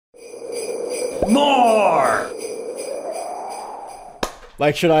More!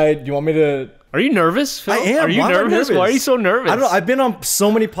 Like, do you want me to... Are you nervous, Phil? I am. Are you nervous? Why are you so nervous? I don't know. I've been on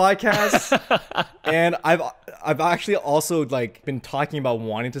so many podcasts, and I've actually also like been talking about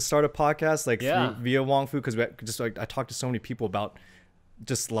wanting to start a podcast, like via Wong Fu, because I talked to so many people about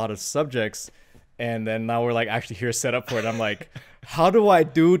just a lot of subjects, and then now we're like actually here set up for it. I'm like, how do I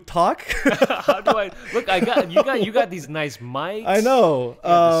talk? How do I look? You got these nice mics. I know.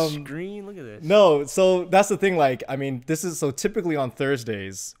 The screen. Look at this. No, so that's the thing. Like, I mean, typically on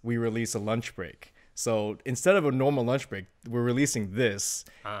Thursdays we release a lunch break. So instead of a normal lunch break, we're releasing this,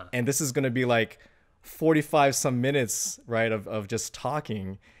 and this is gonna be like 45 some minutes, right, of just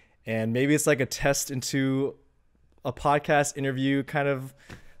talking, and maybe it's like a test into a podcast interview kind of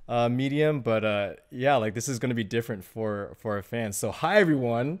medium, but yeah, like this is going to be different for our fans. So hi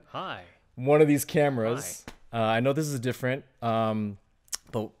everyone. Hi. One of these cameras. I know this is different,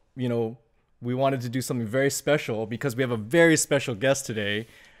 but you know, we wanted to do something very special because we have a very special guest today.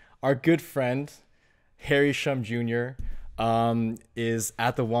 Our good friend Harry Shum Jr. Is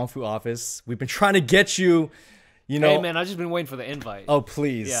at the Wong Fu office. We've been trying to get you. You know, hey man, I've just been waiting for the invite. Oh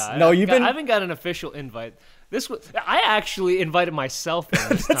please. Yeah. No, I haven't got an official invite. I actually invited myself in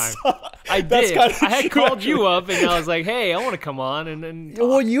this time. I did. I had called you up and I was like, hey, I want to come on and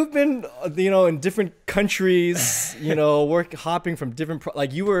well, you've been in different countries, hopping from different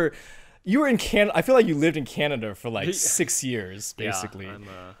like you were in Canada. I feel like you lived in Canada for like 6 years basically. Yeah, I'm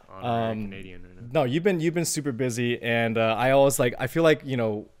honorary Canadian right now. No, you've been super busy, and I always I feel like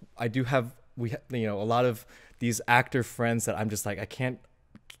I do have a lot of these actor friends that I'm just like I can't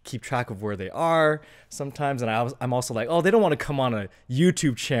keep track of where they are sometimes, and I'm also like, oh, they don't want to come on a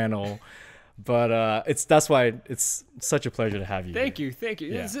YouTube channel, but that's why it's such a pleasure to have you. Thank you.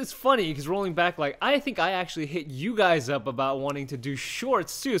 Yeah. It's funny because rolling back, like I think I actually hit you guys up about wanting to do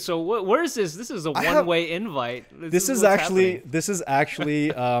shorts too. So where is this? This is a one-way invite. This is actually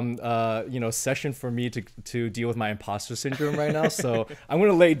session for me to deal with my imposter syndrome right now. So I'm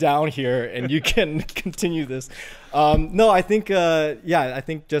gonna lay down here and you can continue this. No, I think I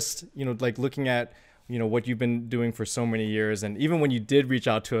think just like looking at what you've been doing for so many years, and even when you did reach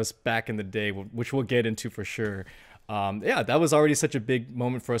out to us back in the day, which we'll get into for sure. That was already such a big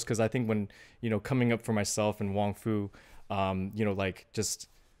moment for us, because I think when coming up for myself and Wong Fu, like just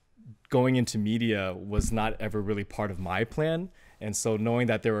going into media was not ever really part of my plan, and so knowing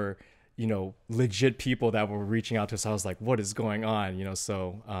that there were legit people that were reaching out to us, I was like, what is going on?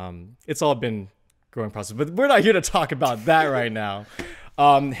 So it's all been growing process, but we're not here to talk about that right now.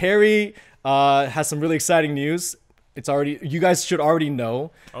 Harry has some really exciting news. You guys should already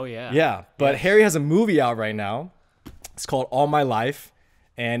know. Oh yeah. Yeah, but yes. Harry has a movie out right now. It's called All My Life,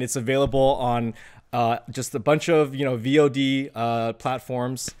 and it's available on just a bunch of VOD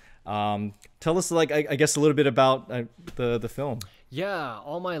platforms. Tell us, I guess, a little bit about the film. Yeah,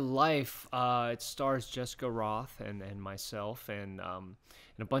 All My Life. It stars Jessica Roth and myself and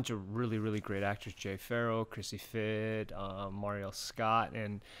a bunch of really, really great actors: Jay Farrow, Chrissy Fitt, Mariel Scott,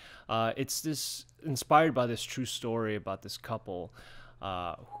 and it's inspired by this true story about this couple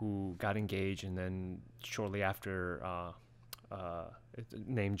who got engaged, and then shortly after,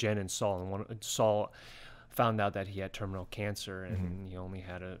 named Jen and Saul, and Saul found out that he had terminal cancer, and he only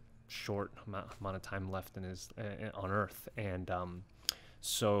had a short amount of time left on Earth, and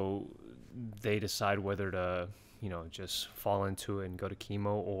so they decide whether to just fall into it and go to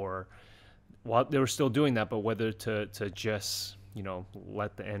chemo, or while they were still doing that, but whether to just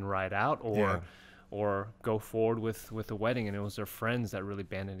let the end ride out, or go forward with the wedding. And it was their friends that really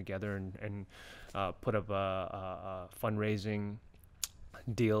banded together and put up a fundraising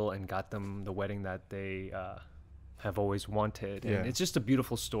deal and got them the wedding that they have always wanted. And it's just a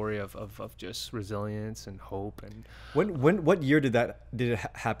beautiful story of just resilience and hope. And what year did it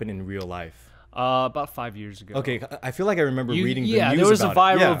happen in real life? About 5 years ago. Okay, I feel like I remember reading the news there was a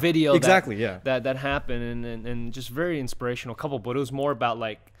viral video exactly, that happened, and just very inspirational couple, but it was more about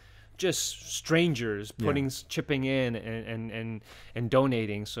like just strangers chipping in and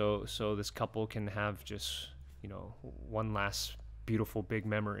donating, so this couple can have just one last beautiful big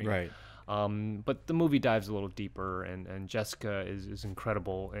memory. Right. But the movie dives a little deeper, and Jessica is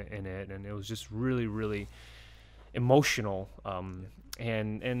incredible in it, and it was just really, really emotional.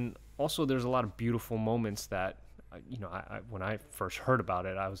 And also there's a lot of beautiful moments that when I first heard about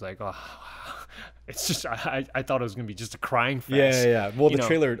it, I was like, oh, it's just I thought it was gonna be just a crying fest. Yeah. Well, the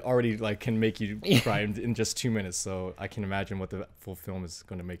trailer already can make you cry in just 2 minutes, so I can imagine what the full film is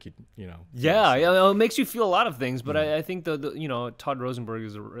going to make you. It makes you feel a lot of things. But I think the Todd Rosenberg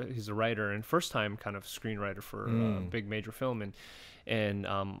he's a writer and first time kind of screenwriter for a big major film, And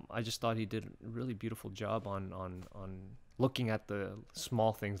I just thought he did a really beautiful job on looking at the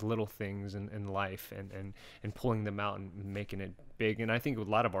small things, little things in life, and pulling them out and making it big. And I think with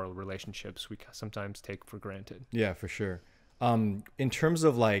a lot of our relationships, we sometimes take for granted. Yeah, for sure. In terms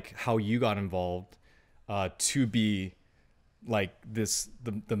of like how you got involved to be like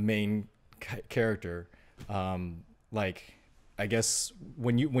the main character, like I guess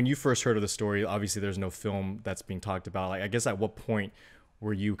when you first heard of the story, obviously there's no film that's being talked about. Like I guess at what point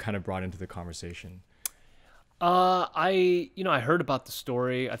were you kind of brought into the conversation? I heard about the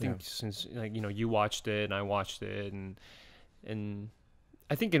story. I think since like you watched it and I watched it, and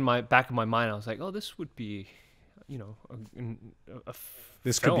I think in my back of my mind I was like, oh, this would be,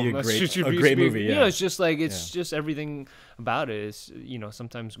 This film. could be a great movie. Yeah, it's just like just everything about it is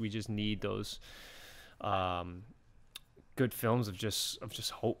sometimes we just need those good films of just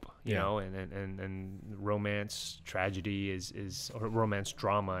hope, you know, and romance tragedy is or romance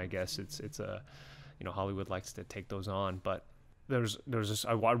drama. I guess it's a Hollywood likes to take those on, but there's this.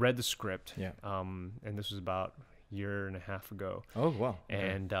 I read the script, and this was about a year and a half ago. Oh wow!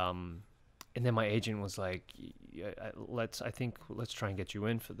 And then my agent was like, let's try and get you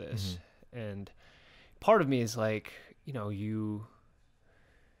in for this. And part of me is like,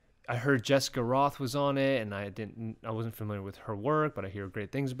 I heard Jessica Roth was on it, and I wasn't familiar with her work, but I hear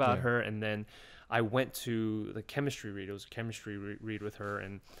great things about her. And then I went to the chemistry read. It was a chemistry read with her,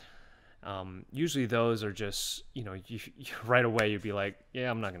 and usually those are just, you right away you'd be like, yeah,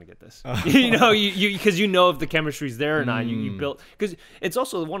 I'm not gonna get this. Because if the chemistry's there or not. You built, because it's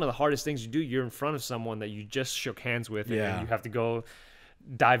also one of the hardest things you do. You're in front of someone that you just shook hands with, and you have to go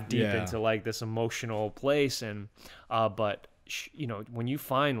dive deep into like this emotional place. And but when you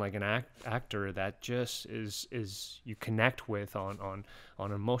find like an actor that just is you connect with on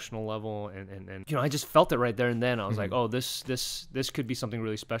an emotional level, and I just felt it right there and then. I was like, oh, this could be something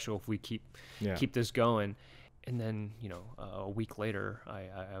really special if we keep this going. And then a week later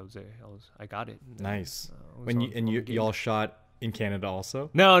I got it. Nice. You all shot in Canada also?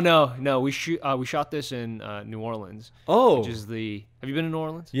 No. We shot this in New Orleans. Oh, which is have you been to New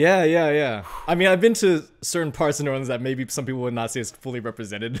Orleans? Yeah. I mean, I've been to certain parts of New Orleans that maybe some people would not say is fully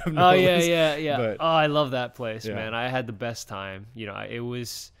representative of New Orleans. Yeah. But, I love that place, man. I had the best time.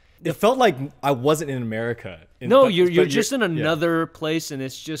 It felt like I wasn't in America. You're just in another place, and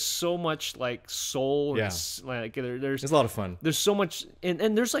it's just so much like soul. And like there's a lot of fun. There's so much,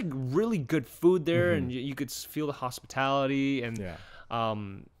 and there's like really good food there, and you could feel the hospitality. And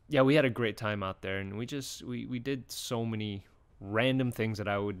we had a great time out there, and we did so many random things that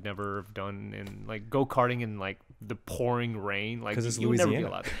I would never have done, and like go-karting in like the pouring rain, like because it's Louisiana. Never be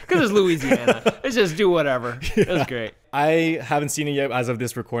allowed, because it's Louisiana. Let's just do whatever. It was great. I haven't seen it yet as of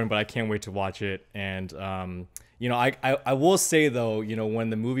this recording, but I can't wait to watch it. And I will say though,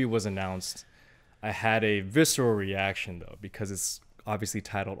 when the movie was announced, I had a visceral reaction though, because it's obviously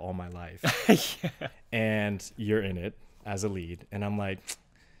titled All My Life. And you're in it as a lead, and I'm like,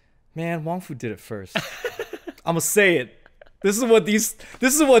 man, Wong Fu did it first. I'm gonna say it. This is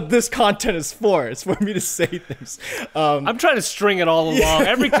what this content is for. It's for me to say things. I'm trying to string it all along.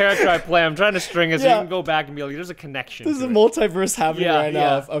 Every character I play, I'm trying to string it so you can go back and be like, there's a connection. There's a multiverse happening right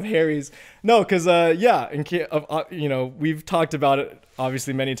now of Harry's. No, because we've talked about it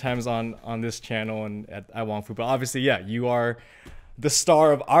obviously many times on this channel and at Wong Fu. But obviously, you are the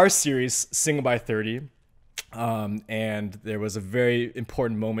star of our series, Single by 30. And there was a very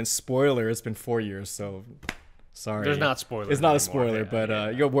important moment. Spoiler: it's been 4 years, so. Sorry. There's not spoilers. It's not a spoiler, but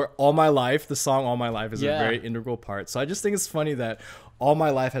we're All My Life, the song All My Life is a very integral part. So I just think it's funny that All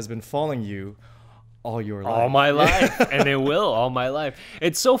My Life has been following you all your life. All my life. And it will all my life.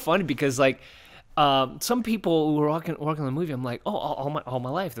 It's so funny because like some people who were working on the movie, I'm like, oh, all my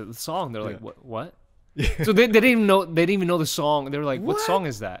life, the song. They're like, what? So they didn't even know the song. They were like, what song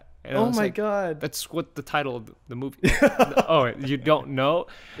is that? And oh my God. That's what the title of the movie is. Oh, you don't know?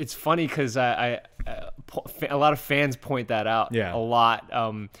 It's funny because a lot of fans point that out a lot.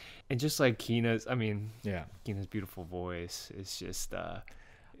 And just like Keena's beautiful voice. It's just...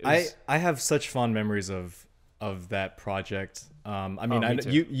 I have such fond memories of that project.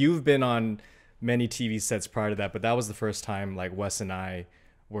 You've been on many TV sets prior to that, but that was the first time like Wes and I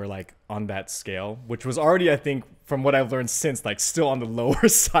were like on that scale, which was already, I think, from what I've learned since, like still on the lower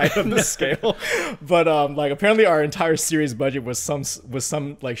side of the scale. But like apparently our entire series budget was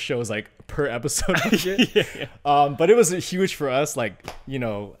some like shows like per episode budget. But it was huge for us, like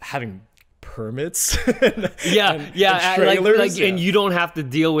having permits. Yeah, and like trailers. and you don't have to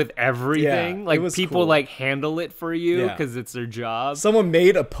deal with everything. Yeah, like it was people cool. like handle it for you Yeah. because it's their job. Someone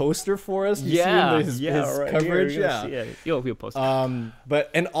made a poster for us. You Yeah, see his right coverage. here, Yeah. see it. You'll post it. But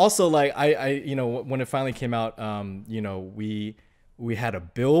and also like I you know when it finally came out, you know we had a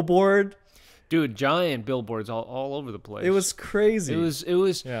billboard. Dude, giant billboards all over the place. It was crazy. It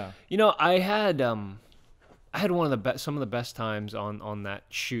was. Yeah. You know, I had one of some of the best times on that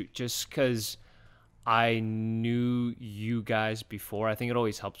shoot just because I knew you guys before. I think it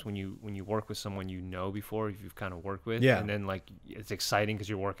always helps when you work with someone you know before, if you've kind of worked with. Yeah. And then like it's exciting because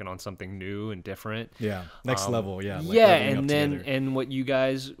you're working on something new and different. Yeah. Next level. Yeah. Like Yeah, leveling up and then together. and what you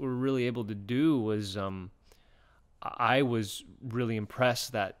guys were really able to do was I was really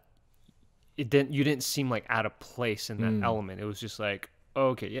impressed that you didn't seem like out of place in that element. It was just like,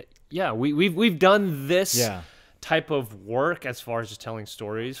 okay, yeah, we've done this Yeah. type of work as far as just telling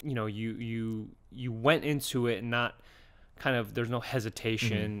stories. You know, you went into it and not kind of, there's no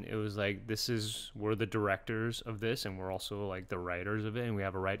hesitation. It was like, we're the directors of this, and we're also like the writers of it, and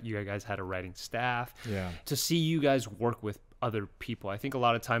you guys had a writing staff. Yeah. To see you guys work with other people, I think a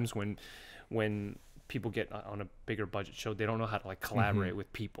lot of times when people get on a bigger budget show, they don't know how to like collaborate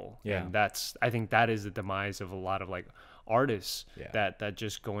with people. Yeah. And I think that is the demise of a lot of like artists Yeah. that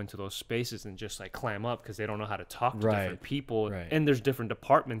just go into those spaces and just like clam up because they don't know how to talk to Right. different people. Right. And there's different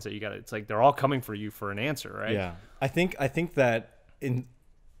departments that it's like they're all coming for you for an answer, right? Yeah. I think that in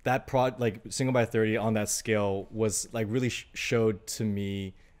that like Single by 30 on that scale was like really showed to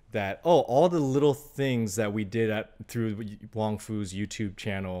me that all the little things that we did through Wong Fu's YouTube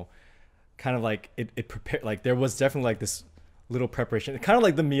channel, kind of like it prepared, like there was definitely like this little preparation, kind of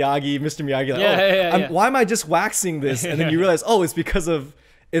like the Mr. Miyagi, like, why am I just waxing this? And then you realize, it's because of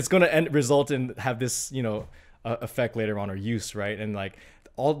it's going to result in have this, you know, effect later on, or use, right? And like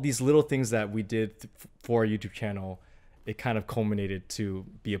all these little things that we did for our YouTube channel, it kind of culminated to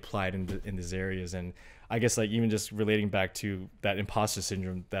be applied in these areas. And I guess like even just relating back to that imposter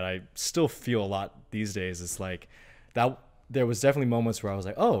syndrome that I still feel a lot these days, it's like that there was definitely moments where I was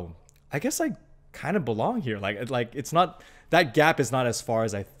like, I guess I kind of belong here. Like it's not, that gap is not as far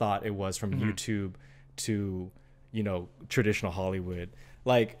as I thought it was from YouTube to, you know, traditional Hollywood.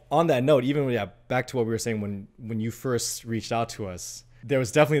 Like on that note, even back to what we were saying when you first reached out to us, there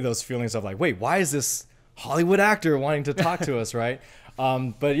was definitely those feelings of like, wait, why is this Hollywood actor wanting to talk to us, right?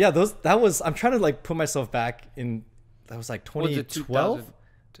 But yeah, I'm trying to like put myself back in, that was like 2012?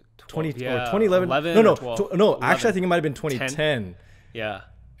 20 or 2011? 11 no, or 12? No, 11. actually I think it might have been 2010. Yeah.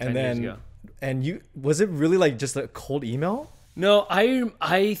 And 10 years then, ago. and was it really like just a cold email? No,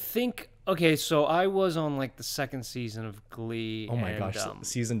 I think, okay, so I was on like the second season of Glee. Oh my gosh,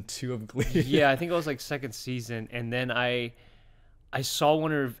 season 2 of Glee. Yeah, I think it was like second season, and then I saw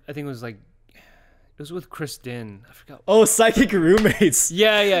one of, I think it was like, it was with Chris Din. I forgot. Oh, Psychic Roommates.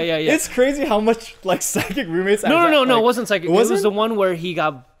 Yeah. It's crazy how much like Psychic Roommates. No, it wasn't Psychic. It wasn't? was the one where he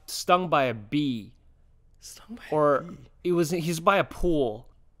got stung by a bee. Stung by Or a bee. he's by a pool.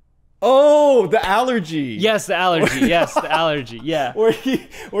 Oh, the allergy. Yes, the allergy. Yes, the allergy. Yeah. Where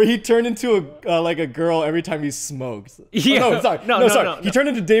he turned into like a girl every time he smoked. Yeah. Oh, no, sorry. No. He turned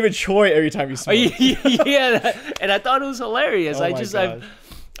into David Choi every time he smoked. Yeah, and I thought it was hilarious. Oh my gosh.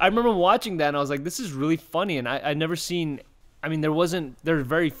 I remember watching that and I was like, this is really funny. And I'd never seen, I mean, there's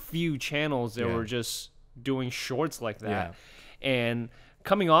very few channels that were just doing shorts like that. Yeah. And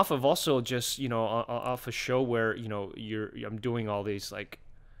coming off of also just, you know, off a show where, you know, I'm doing all these like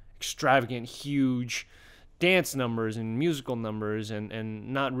extravagant, huge dance numbers and musical numbers and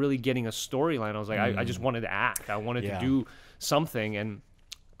not really getting a storyline. I was like, I just wanted to act. I wanted to do something. And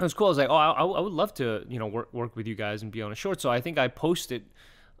it was cool. I was like, I would love to, you know, work with you guys and be on a short. So I think I posted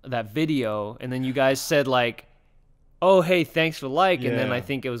that video, and then you guys said like, oh, hey, thanks for like. And then I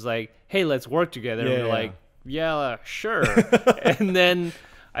think it was like, hey, let's work together. And we're like, yeah, sure. And then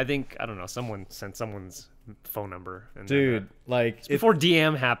I think, I don't know, someone sent someone's phone number. And dude, like before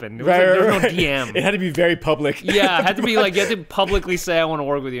DM happened. It was right, there was right. no DM. It had to be very public. Yeah, it had to be like, you had to publicly say I want to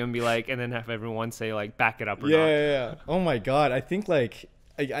work with you and be like, and then have everyone say like, back it up or not. Yeah. Oh my God. I think like,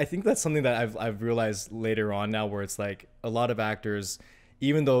 I think that's something that I've realized later on now, where it's like a lot of actors,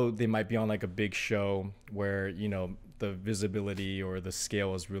 even though they might be on like a big show where, you know, the visibility or the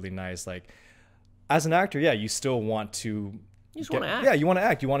scale is really nice, like as an actor, you still want to want to act. Yeah, you want to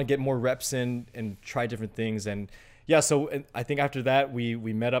act. You want to get more reps in and try different things. And so I think after that we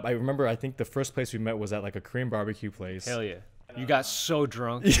met up. I remember, I think the first place we met was at like a Korean barbecue place. Hell yeah. You got so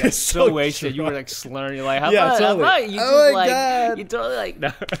drunk. You Yeah, got so so wasted. You were drunk. like slurring. You're like, how Yeah, about, totally. how about you Oh just my like, God. you totally like,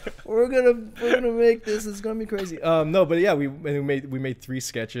 no. we're gonna make this. It's gonna be crazy. No, but yeah, we made 3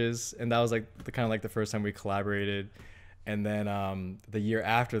 sketches, and that was like the kind of like the first time we collaborated. And then the year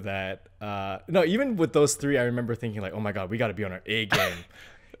after that, no, even with those 3, I remember thinking like, oh my God, we got to be on our A game.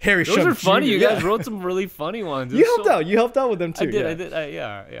 Harry Those Shum are funny. Jr. You Yeah. guys wrote some really funny ones. You helped out. You helped out with them too. I did. yeah. I did.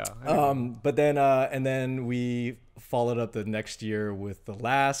 Yeah. I did. But then and then we followed up the next year with The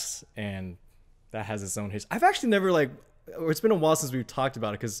Last, and that has its own history. I've actually never like, or it's been a while since we've talked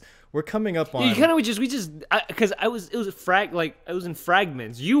about it because we're coming up on. You kind of because it was in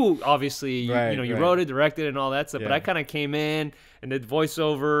fragments. You obviously you Right, you right. wrote it, directed, and all that stuff. But Yeah. I kind of came in and did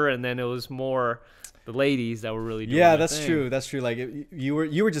voiceover, and then it was more the ladies that were really doing Yeah, the that's thing. true. That's true. Like you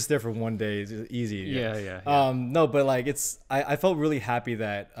were just there for one day. It's easy. Yeah. No, but like I felt really happy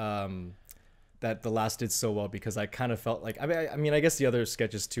that that The Last did so well because I kind of felt like I mean I guess the other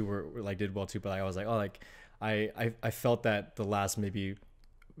sketches too were like did well too, but I was like, oh, like I felt that The Last maybe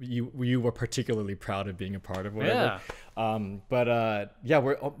you were particularly proud of being a part of whatever. Yeah,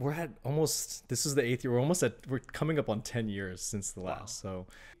 we're at almost, this is the 8th year. We're coming up on 10 years since The Last. So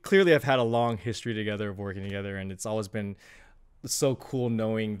clearly I've had a long history together of working together, and it's always been so cool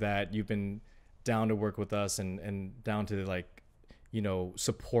knowing that you've been down to work with us and down to like, you know,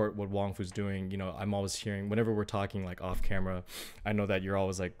 support what Wong Fu's doing. You know, I'm always hearing whenever we're talking like off camera, I know that you're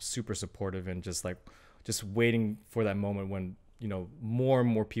always like super supportive and just waiting for that moment when, you know, more and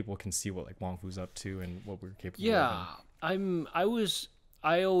more people can see what like Wong Fu's up to and what we're capable of. Yeah,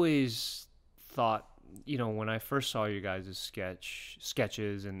 I always thought, you know, when I first saw you guys'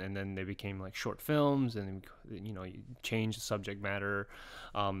 sketches and then they became like short films and, you know, you changed the subject matter.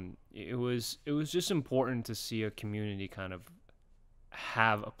 It was just important to see a community kind of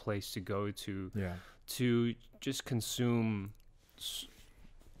have a place to go to, to just consume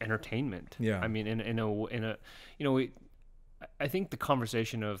entertainment. Yeah. I mean, in a, you know, I think the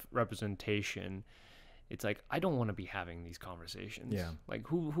conversation of representation, it's like, I don't want to be having these conversations. Yeah. Like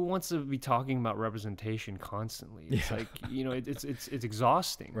who wants to be talking about representation constantly? It's like, you know, it's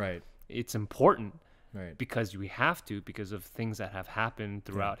exhausting. Right. It's important. Right. Because we have to, because of things that have happened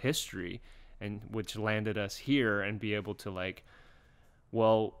throughout history, and which landed us here, and be able to like,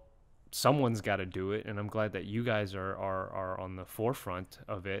 well, someone's got to do it, and I'm glad that you guys are on the forefront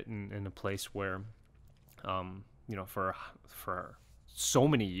of it, and in a place where, you know, for so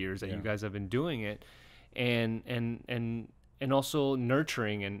many years that you guys have been doing it, and also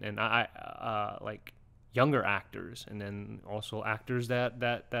nurturing and I like younger actors, and then also actors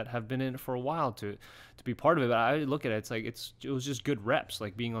that have been in it for a while to be part of it. But I look at it, it's like it was just good reps,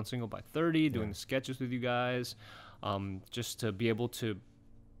 like being on Single by 30, doing the sketches with you guys, just to be able to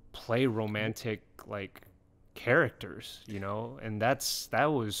play romantic like characters, you know. And that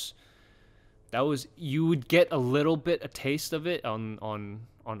was you would get a little bit a taste of it on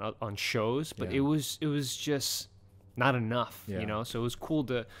shows, but it was just not enough, you know. So it was cool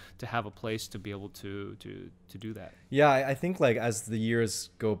to have a place to be able to do that. Yeah, I think like as the years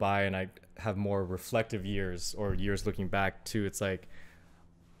go by and I have more reflective years or years looking back too, it's like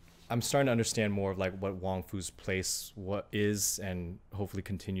I'm starting to understand more of like what Wong Fu's place what is and hopefully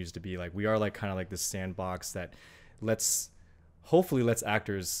continues to be. Like we are like kind of like this sandbox that hopefully lets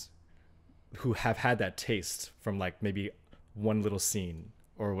actors who have had that taste from like maybe one little scene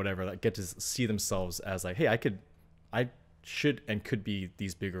or whatever, like get to see themselves as like, hey, I should and could be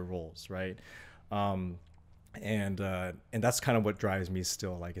these bigger roles, right? And that's kind of what drives me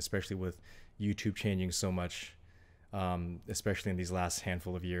still, like especially with YouTube changing so much, especially in these last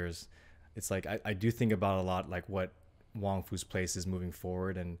handful of years. It's like I do think about a lot like what Wong Fu's place is moving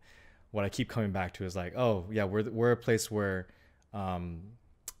forward, and what I keep coming back to is like, oh yeah, we're a place where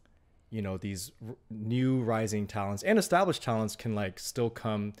you know, these new rising talents and established talents can like still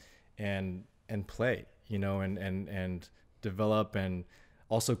come and play, you know, and develop and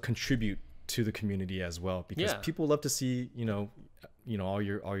also contribute to the community as well, because people love to see, you know, all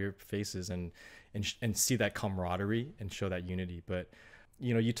your faces and see that camaraderie and show that unity. But,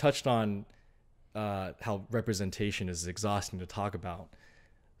 you know, you touched on how representation is exhausting to talk about.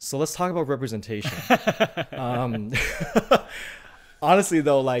 So let's talk about representation. Honestly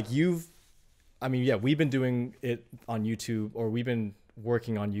though, like we've been doing it on YouTube, or we've been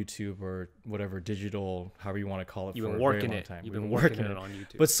working on YouTube or whatever digital, however you want to call it. You've for been a working very long it. time. You've been working it on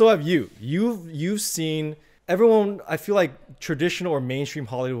YouTube. But so have you. You've seen everyone. I feel like traditional or mainstream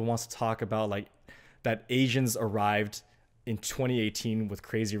Hollywood wants to talk about like that Asians arrived in 2018 with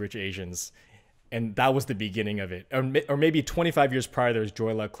Crazy Rich Asians, and that was the beginning of it. Or maybe 25 years prior there was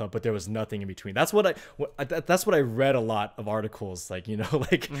Joy Luck Club, but there was nothing in between. That's what I read a lot of articles, like, you know,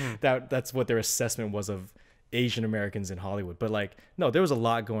 like that's what their assessment was of Asian Americans in Hollywood. But like, no, there was a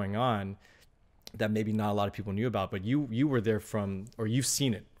lot going on that maybe not a lot of people knew about, but you were there from, or you've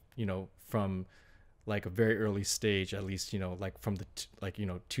seen it, you know, from like a very early stage, at least, you know, like from the like, you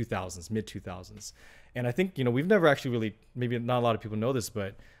know, 2000s, mid 2000s. And I think, you know, we've never actually really, maybe not a lot of people know this,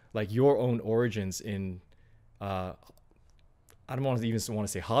 but like your own origins in I don't want to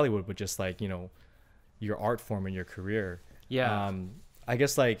say Hollywood, but just like, you know, your art form and your career. Yeah. I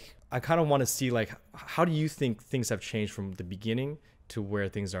guess like I kind of want to see like, how do you think things have changed from the beginning to where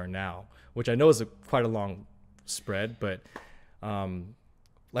things are now, which I know is quite a long spread, but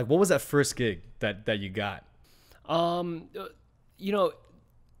like, what was that first gig that you got? You know,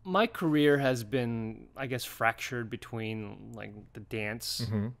 my career has been, I guess, fractured between like the dance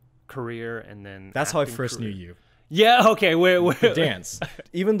career and then that's how I acting first career. knew you. Yeah. Okay. Wait. The dance.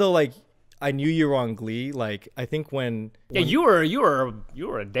 Even though like I knew you were on Glee, like I think when you were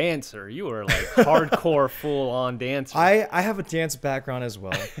a dancer. You were like hardcore, full on dancer. I have a dance background as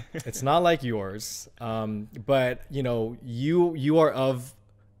well. It's not like yours, but you know, you are of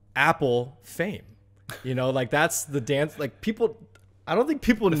Apple fame. You know, like that's the dance. Like people, I don't think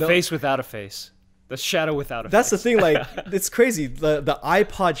people know. The face without a face. The shadow without a face. That's the thing. Like it's crazy. The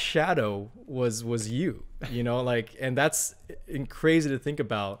iPod shadow was you. You know, like, and that's crazy to think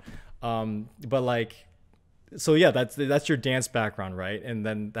about. But like, so yeah, that's your dance background, right? And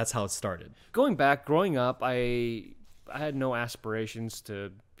then that's how it started. Growing up, I had no aspirations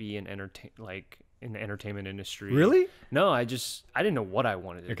to be in the entertainment industry. Really? No, I didn't know what I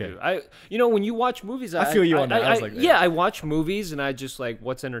wanted to do. You know, when you watch movies, I feel you on that. I was like, yeah, I watch movies and I just like,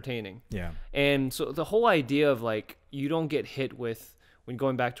 what's entertaining? Yeah. And so the whole idea of like, you don't get hit with, when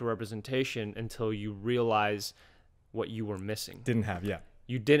going back to representation, until you realize what you were missing. Didn't have, yeah.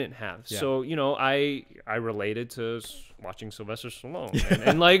 You didn't have. Yeah. So, you know, I related to watching Sylvester Stallone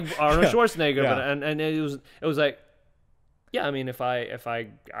and like Arnold Schwarzenegger, Yeah. but and it was like, yeah, I mean, if I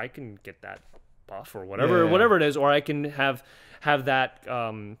can get that buff or whatever it is, or I can have that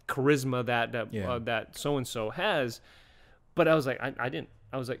charisma that so and so has. But I was like,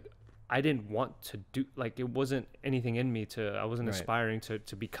 I didn't want to do, like, it wasn't anything in me I wasn't aspiring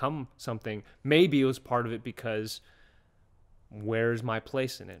to become something. Maybe it was part of it because where's my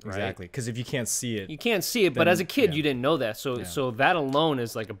place in it, right? Exactly. Because if you can't see it, you can't see it. But as a kid, you didn't know that. So that alone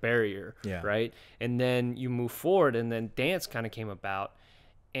is like a barrier, Yeah. right? And then you move forward, and then dance kind of came about.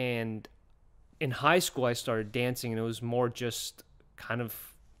 And in high school, I started dancing, and it was more just kind of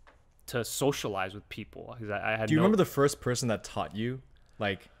to socialize with people. Because I had. Do you remember the first person that taught you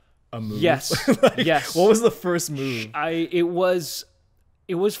like a move? Yes. Yes. What was the first move? It was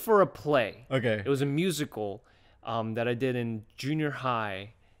for a play. Okay. It was a musical that I did in junior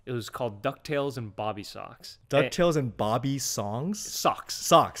high. It was called DuckTales and Bobby Socks. DuckTales and Bobby Songs?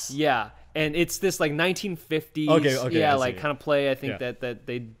 Socks. Yeah. And it's this like 1950s, Okay, yeah, I like see. kind of play, I think that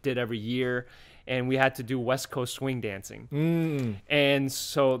they did every year. And we had to do West Coast swing dancing. And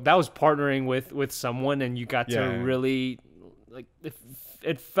so that was partnering with someone, and you got to really, like,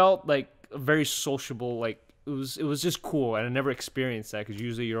 it felt like a very sociable, like, it was just cool. And I never experienced that, because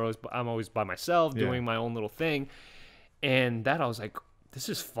usually I'm always by myself doing my own little thing. And that I was like, this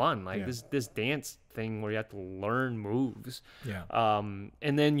is fun. Like this dance thing where you have to learn moves. Yeah.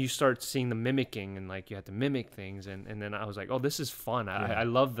 And then you start seeing the mimicking, and like you have to mimic things. And then I was like, oh, this is fun. I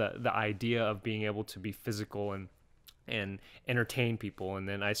love the idea of being able to be physical and entertain people. And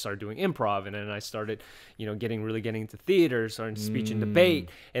then I started doing improv, and then I started, you know, getting into theater, starting speech and debate.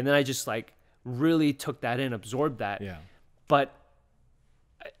 And then I just like really took that in, absorbed that. Yeah. But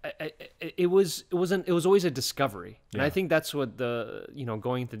it was always a discovery. And I think that's what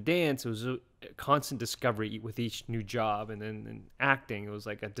going into dance, it was a constant discovery with each new job. And then in acting, it was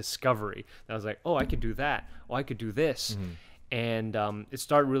like a discovery. And I was like, oh, I could do that. Oh, I could do this. And it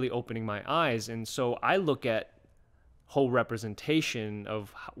started really opening my eyes. And so I look at whole representation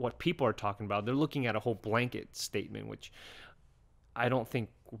of what people are talking about. They're looking at a whole blanket statement, which I don't think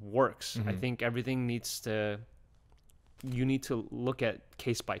works. I think everything you need to look at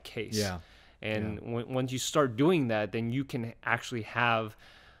case by case. Yeah. And once you start doing that, then you can actually have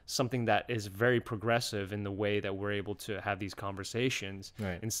something that is very progressive in the way that we're able to have these conversations,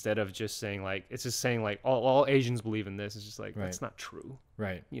 instead of just saying like, it's just saying like all Asians believe in this. It's just like, that's not true.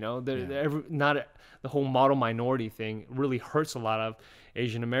 Right. You know, not the whole model minority thing really hurts a lot of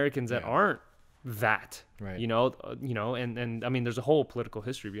Asian Americans that aren't that, you know, and I mean, there's a whole political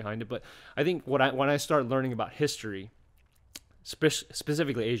history behind it. But I think when I start learning about history,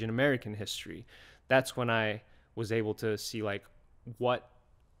 specifically Asian American history, that's when I was able to see like what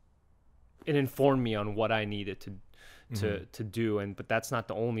it informed me on what I needed to do. But that's not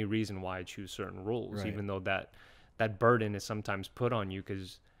the only reason why I choose certain roles, even though that burden is sometimes put on you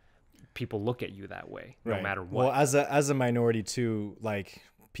because people look at you that way, no matter what. Well, as a minority too, like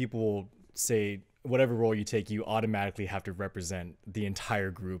people will say whatever role you take, you automatically have to represent the entire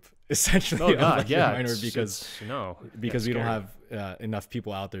group, essentially. Oh God, yeah, minority because we don't have enough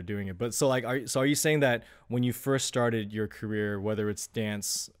people out there doing it. But so like, are you saying that when you first started your career, whether it's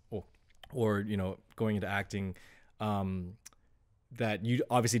dance or you know going into acting, that you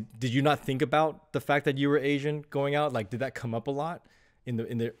obviously did you not think about the fact that you were Asian going out? Like, did that come up a lot in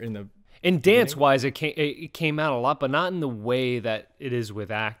dance wise? It came out a lot, but not in the way that it is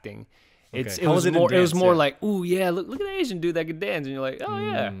with acting. It was more like, ooh yeah, look at the Asian dude that could dance, and you're like, oh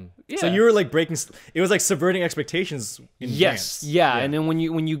yeah. So you were like breaking. It was like subverting expectations in dance. Yeah. And then when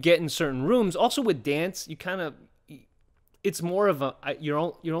you get in certain rooms, also with dance, you kind of, it's more of a you're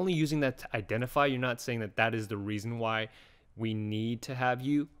only using that to identify. You're not saying that is the reason why we need to have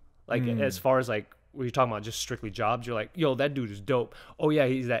you. Like as far as like when you're talking about just strictly jobs, you're like, yo, that dude is dope. Oh yeah,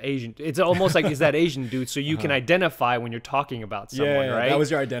 he's that Asian. It's almost like he's that Asian dude, so you can identify when you're talking about someone, right? That was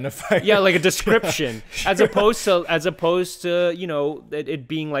your identifier. Yeah, like a description, as opposed to you know it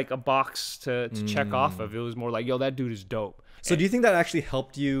being like a box to check off of. It was more like, yo, that dude is dope. So do you think that actually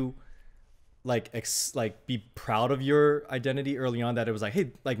helped you, like be proud of your identity early on? That it was like,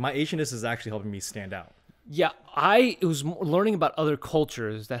 hey, like my Asianness is actually helping me stand out. Yeah, it was learning about other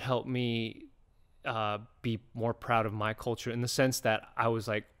cultures that helped me be more proud of my culture, in the sense that I was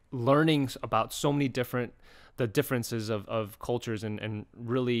like learning about so many the differences of cultures and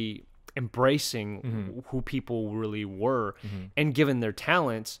really embracing who people really were and given their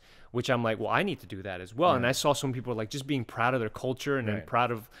talents, which I'm like, well, I need to do that as well. And I saw some people like just being proud of their culture and then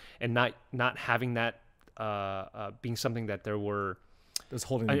proud of, and not having that being something that there were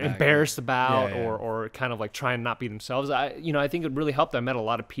holding them embarrassed about or kind of like trying to not be themselves. I think it really helped. I met a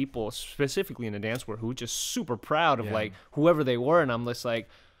lot of people specifically in the dance world who were just super proud of like whoever they were, and I'm just like,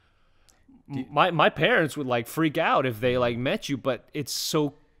 my parents would like freak out if they like met you, but it's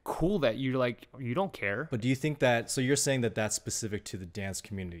so cool that you're like, you don't care. But do you think that, so you're saying that that's specific to the dance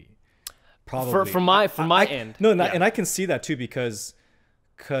community? Probably. From my end. No, and I can see that too, because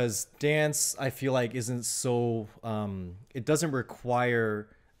dance, I feel like, isn't so it doesn't require,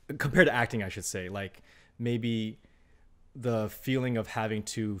 compared to acting I should say, like maybe the feeling of having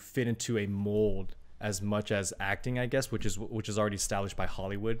to fit into a mold as much as acting, I guess, which is already established by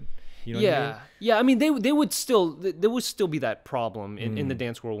Hollywood. You know what I mean? Yeah. I mean, there would still be that problem in the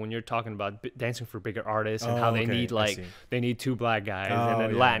dance world when you're talking about dancing for bigger artists and how they need 2 black guys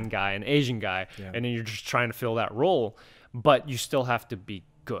and a Latin guy and Asian guy, and then you're just trying to fill that role, but you still have to be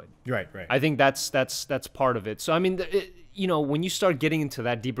good. Right. I think that's part of it. So I mean, when you start getting into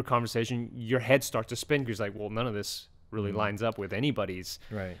that deeper conversation, your head starts to spin because like, well, none of this really lines up with anybody's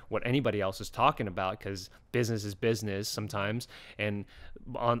what anybody else is talking about, because business is business sometimes.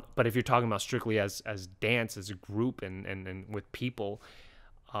 But if you're talking about strictly as dance as a group and with people,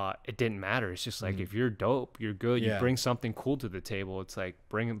 it didn't matter. It's just like, if you're dope, you're good, you bring something cool to the table, it's like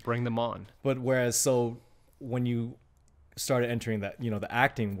bring them on. But whereas, so when you started entering that, the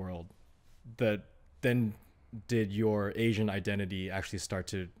acting world, then did your Asian identity actually start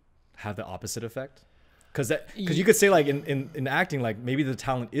to have the opposite effect? Because you could say like in acting, like maybe the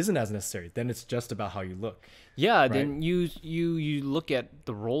talent isn't as necessary. Then it's just about how you look. Yeah. Right? Then you look at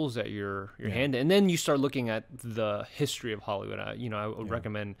the roles that you're handed, and then you start looking at the history of Hollywood. I would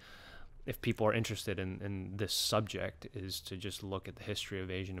recommend, if people are interested in this subject, is to just look at the history of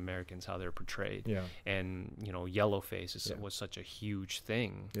Asian Americans, how they're portrayed. Yeah. And yellowface was such a huge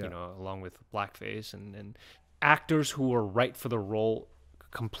thing. Along with blackface and actors who were right for the role,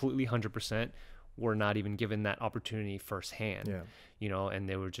 completely 100%. Were not even given that opportunity firsthand, and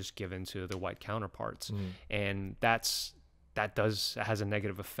they were just given to their white counterparts. And that has a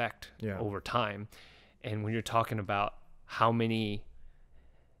negative effect over time. And when you're talking about how many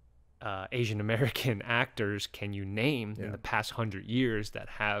Asian American actors can you name in the past 100 years that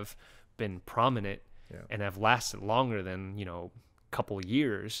have been prominent and have lasted longer than, a couple of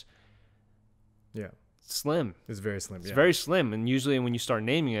years? Slim. It's very slim. It's very slim, and usually when you start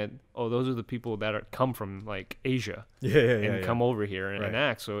naming it, those are the people that come from like Asia, and come over here and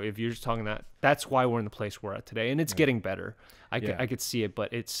act. So if you're just talking that's why we're in the place we're at today, and it's getting better. I could see it,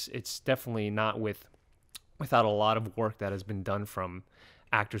 but it's definitely not without a lot of work that has been done from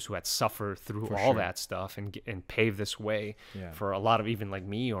actors who had suffered through For all sure. that stuff and pave this way Yeah. for a lot of even like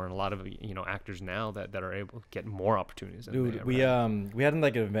me or a lot of actors now that are able to get more opportunities than they Dude, ever we had. we had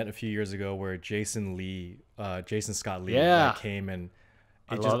like an event a few years ago where Jason Scott Lee Yeah. came, and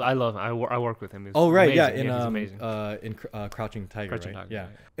I it just I work with him. It's oh right, yeah, amazing. in He's amazing. Crouching Tiger, Crouching right? Tiger, Yeah.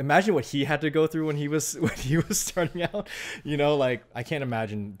 yeah. Imagine what he had to go through when he was starting out. Like I can't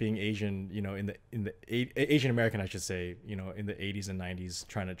imagine being Asian, Asian American, I should say, in the 80s and 90s,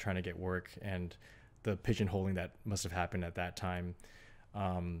 trying to get work, and the pigeonholing that must have happened at that time.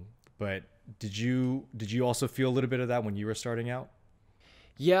 But did you also feel a little bit of that when you were starting out?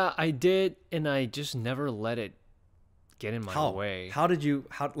 Yeah, I did, and I just never let it get in my way. How did you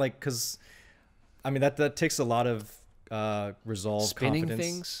because I mean that takes a lot of resolve, Spinning confidence.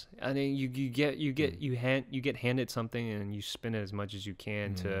 things. I mean, you get handed something and you spin it as much as you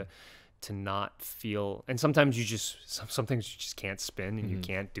can to not feel. And sometimes some things you just can't spin and you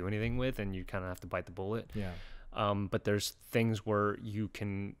can't do anything with, and you kind of have to bite the bullet. Yeah. But there's things where you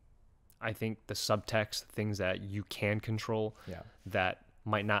can. I think the subtext, things that you can control, that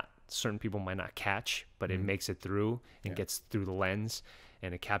certain people might not catch, but it makes it through and gets through the lens,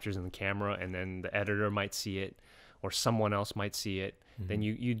 and it captures in the camera, and then the editor might see it, or someone else might see it. Then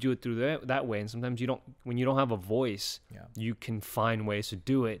you do it through that way. And sometimes when you don't have a voice, you can find ways to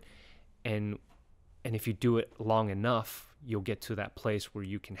do it, and if you do it long enough, you'll get to that place where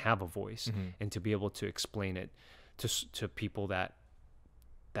you can have a voice and to be able to explain it to people that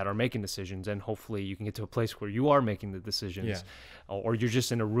are making decisions, and hopefully you can get to a place where you are making the decisions, or you're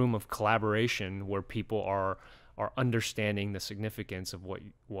just in a room of collaboration where people are understanding the significance of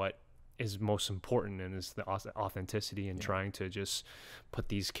what is most important, and is the authenticity, and trying to just put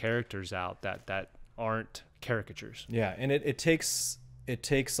these characters out that aren't caricatures. Yeah, and it takes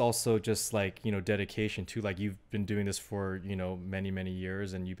also just like dedication too. Like you've been doing this for many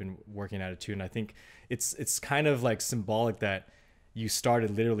years, and you've been working at it too. And I think it's kind of like symbolic that you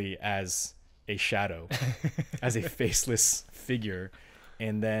started literally as a shadow, as a faceless figure,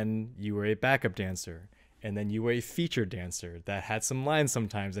 and then you were a backup dancer, and then you were a featured dancer that had some lines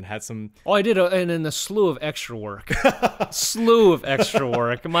sometimes and had some. Oh, I did, and then a slew of extra work.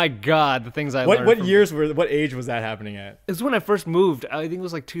 My God, the things I learned. What age was that happening at? It's when I first moved. I think it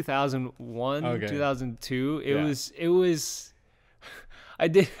was like 2001, Okay. 2002. It was. I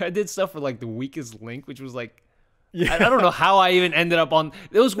did stuff for like the Weakest Link, which was like. Yeah. I don't know how I even ended up on.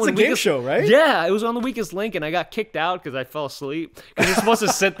 It was It's a game show, right? Yeah, it was on the Weakest Link, and I got kicked out because I fell asleep. Because you're supposed to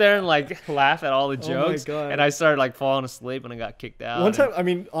sit there and like laugh at all the jokes. Oh my God. And I started like falling asleep, and I got kicked out. One time, I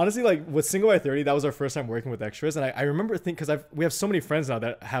mean, honestly, like with Single by 30, that was our first time working with extras, and I remember thinking, because we have so many friends now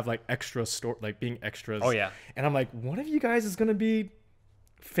that have like like being extras. Oh yeah. And I'm like, one of you guys is gonna be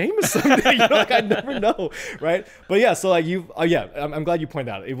famous someday. Like I never know, right? But yeah, so like I'm glad you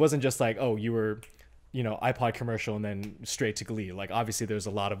pointed out. It wasn't just like, oh, you were. iPod commercial and then straight to Glee. Like obviously there's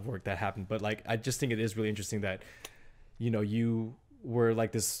a lot of work that happened, but like I just think it is really interesting that you were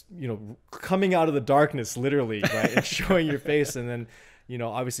like this coming out of the darkness literally, right, and showing your face, and then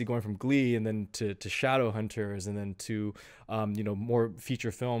obviously going from Glee and then to Shadowhunters, and then to more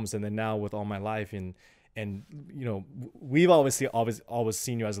feature films, and then now with All My Life, and we've obviously always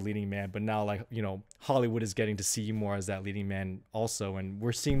seen you as a leading man, but now like Hollywood is getting to see you more as that leading man also, and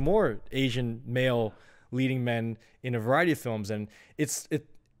we're seeing more Asian male leading men in a variety of films, and it's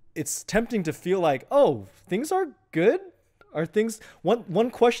tempting to feel like, oh, things are good. Are things one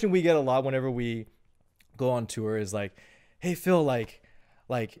question we get a lot whenever we go on tour is like, hey Phil, like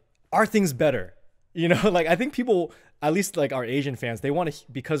are things better? Like I think people, at least like our Asian fans, they want to,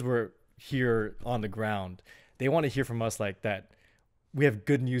 because we're here on the ground, they want to hear from us like that we have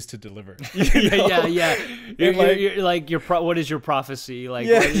good news to deliver. Yeah. You're like what is your prophecy? Like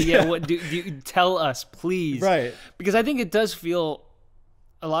what do you tell us, please? Right. Because I think it does feel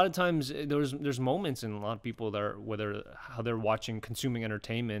a lot of times there's moments in a lot of people that are, how they're consuming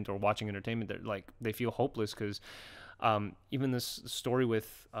entertainment or watching entertainment, that like they feel hopeless, because even this story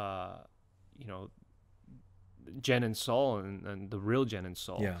with Jen and Saul, and the real Jen and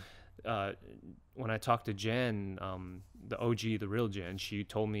Saul. Yeah. When I talked to Jen, the OG, the real Jen, she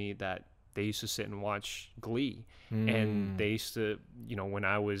told me that they used to sit and watch Glee, and they used to, when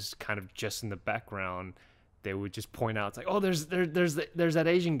I was kind of just in the background, they would just point out, it's like, oh, there's that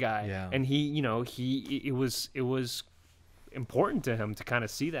Asian guy, and it was important to him to kind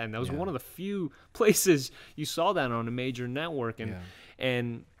of see that, and that was one of the few places you saw that on a major network,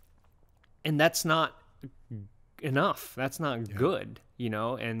 and that's not enough. That's not good,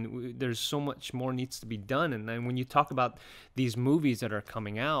 and there's so much more needs to be done. And then when you talk about these movies that are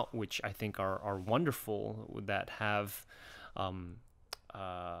coming out, which I think are wonderful, that have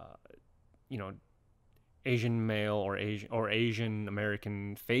you know, Asian male or Asian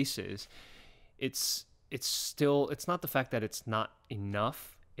American faces, it's not the fact that it's not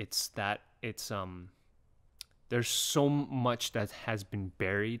enough. It's that there's so much that has been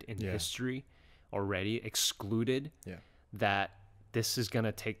buried in history already, excluded, that this is going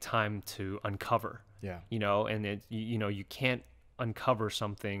to take time to uncover. You know, and you can't uncover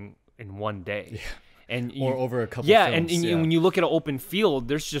something in one day. And or over a couple films. And when you look at an open field,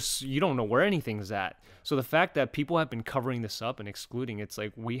 there's just, you don't know where anything's at. So the fact that people have been covering this up and excluding, it's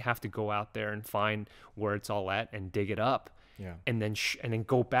like we have to go out there and find where it's all at and dig it up. And then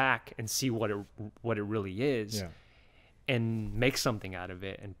go back and see what it really is, and make something out of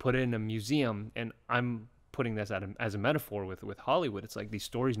it and put it in a museum. And I'm putting this as a metaphor with Hollywood. It's like these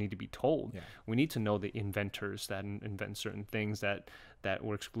stories need to be told. We need to know the inventors that invent certain things that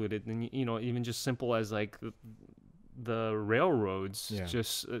were excluded. And even just simple as like the railroads.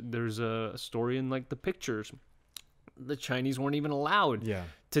 Just there's a story in like the pictures. The Chinese weren't even allowed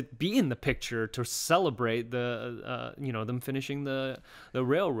to be in the picture to celebrate the them finishing the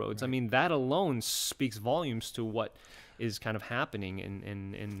railroads. I mean, that alone speaks volumes to what is kind of happening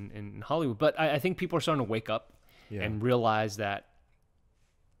in Hollywood. But I think people are starting to wake up and realize that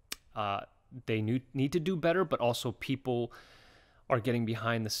they need to do better, but also people are getting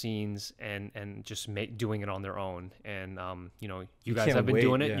behind the scenes and just doing it on their own. And you guys have been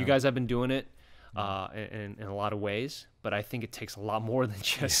doing it. You guys have been doing it in a lot of ways, but I think it takes a lot more than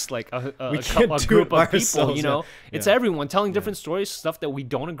just like a group of people. It's everyone telling different stories, stuff that we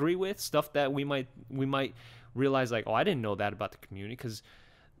don't agree with, stuff that we might realize like, oh, I didn't know that about the community, because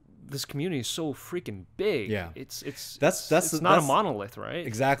this community is so freaking big. It's not a monolith, right?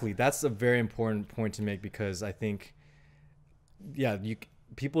 Exactly. That's a very important point to make, because I think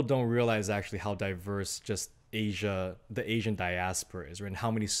people don't realize actually how diverse just the Asian diaspora is, right? And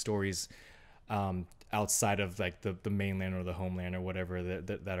how many stories outside of like the mainland or the homeland or whatever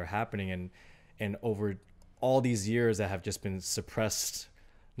that are happening, and over all these years that have just been suppressed,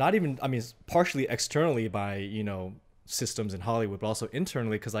 partially externally by systems in Hollywood, but also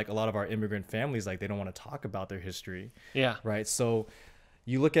internally, because like a lot of our immigrant families, like they don't want to talk about their history, right? So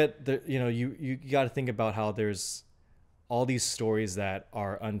you look at you got to think about how there's all these stories that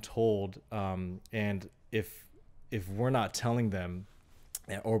are untold, and if we're not telling them,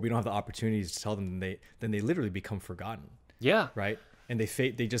 or we don't have the opportunities to tell them, then they literally become forgotten. Right. And they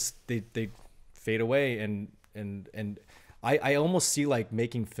fade away. And I almost see like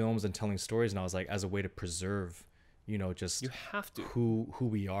making films and telling stories now as like as a way to preserve, just you have to who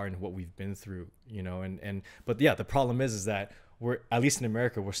we are and what we've been through, but the problem is that we're, at least in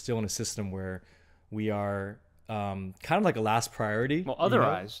America, we're still in a system where we are kind of like a last priority. Well,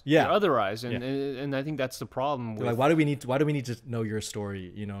 otherized. They're otherized, and I think that's the problem. Like, why do we need to know your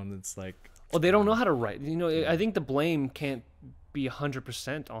story? And it's like, well, they don't know how to write. I think the blame can't be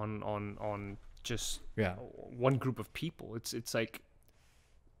 100% on just one group of people. It's like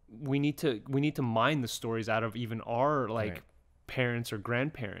we need to mine the stories out of even our parents or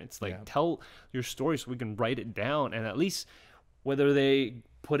grandparents. Like, tell your story so we can write it down, and at least whether they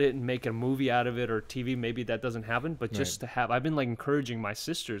put it and make a movie out of it or TV, maybe that doesn't happen, but just to have, I've been like encouraging my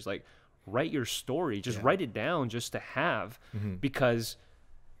sisters, like, write your story, just write it down just to have, because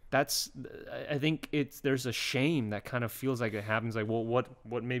that's, I think there's a shame that kind of feels like it happens. Like, well, what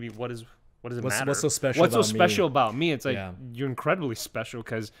does it matter? What's so special? What's so special about me? It's like, you're incredibly special,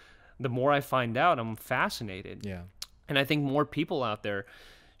 because the more I find out, I'm fascinated. And I think more people out there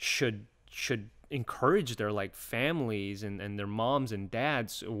should encourage their like families and their moms and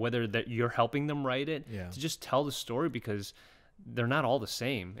dads, whether that you're helping them write it, to just tell the story, because they're not all the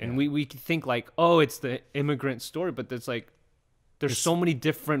same. And we think like, oh, it's the immigrant story, but there's so many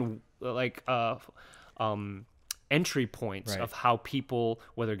different entry points of how people,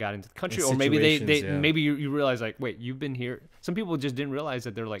 whether got into the country, or maybe maybe you realize like, wait, you've been here. Some people just didn't realize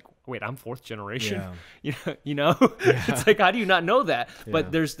that they're like, wait, I'm fourth generation. It's like, how do you not know that?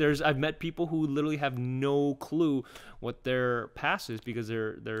 But there's I've met people who literally have no clue what their past is, because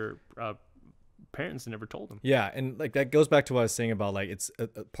their parents never told them. And like that goes back to what I was saying about like, it's a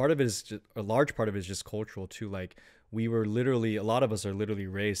large part of it is just cultural too. Like, a lot of us are literally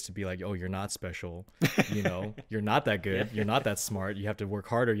raised to be like, oh, you're not special, you're not that good, you're not that smart, you have to work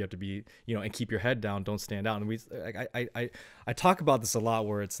harder, you have to be, and keep your head down, don't stand out. And I talk about this a lot,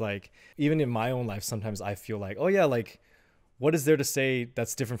 where it's like, even in my own life, sometimes I feel like, oh yeah, like, what is there to say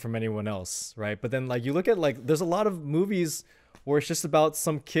that's different from anyone else, right? But then like, you look at like, there's a lot of movies where it's just about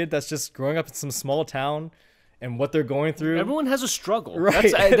some kid that's just growing up in some small town and what they're going through. Everyone has a struggle.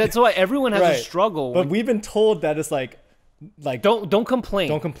 Right. That's why everyone has a struggle. But we've been told that it's like, like don't complain.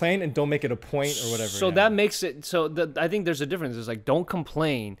 Don't complain and don't make it a point or whatever. So that makes it so I think there's a difference. It's like don't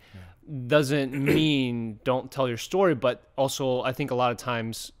complain doesn't mean don't tell your story, but also I think a lot of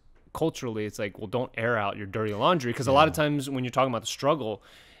times culturally it's like, well, don't air out your dirty laundry, because a lot of times when you're talking about the struggle,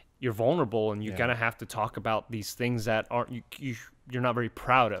 you're vulnerable and you're gonna have to talk about these things that aren't you're not very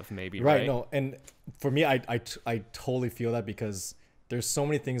proud of, maybe. Right. No, and for me, I totally feel that, because there's so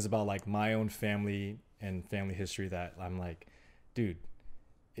many things about like my own family and family history that I'm like, dude,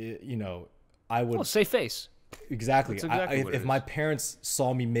 you know, I would save face. Exactly. If my parents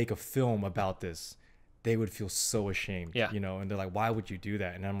saw me make a film about this, they would feel so ashamed. You know, and they're like, why would you do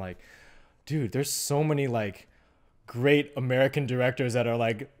that? And I'm like, dude, there's so many like great American directors that are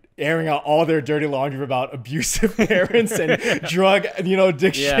like airing out all their dirty laundry about abusive parents and drug,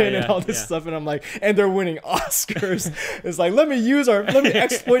 addiction and all this stuff. And I'm like, and they're winning Oscars. It's like, let me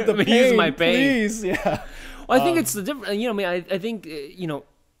exploit the pain, use my pain, please. Yeah. Well, I think it's the different, I think,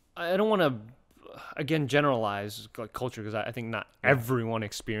 I don't want to, again, generalize like culture, because I think not everyone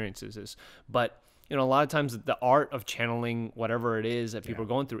experiences this, but a lot of times the art of channeling whatever it is that people are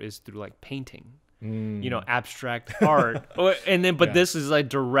going through is through like painting. Abstract art. And then, but this is like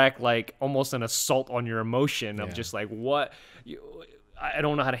direct, like almost an assault on your emotion of just like, I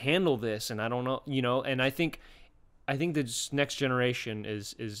don't know how to handle this. And I don't know, and I think the next generation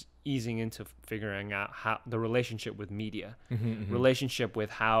is easing into figuring out how the relationship with media, relationship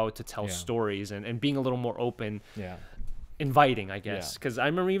with how to tell stories, and being a little more open, inviting, I guess. Because I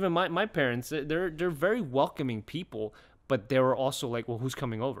remember even my parents, they're very welcoming people, but they were also like, well, who's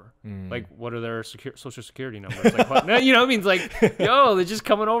coming over? Like, what are their social security numbers? Like, what? It means like, yo, they're just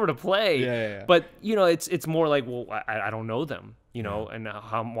coming over to play. But, it's more like, well, I don't know them, and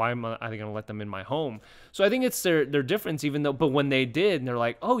why am I going to let them in my home? So I think it's their difference, but when they did, and they're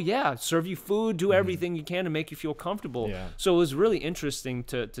like, oh yeah, serve you food, do everything you can to make you feel comfortable. So it was really interesting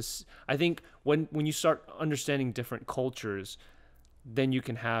to I think when you start understanding different cultures, then you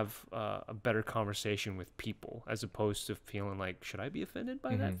can have a better conversation with people, as opposed to feeling like, should I be offended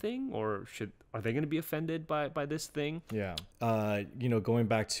by that thing, or are they going to be offended by this thing? Going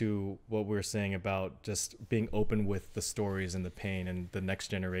back to what we were saying about just being open with the stories and the pain, and the next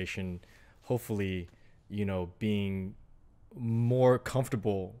generation hopefully being more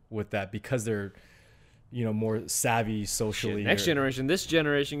comfortable with that, because they're more savvy socially. This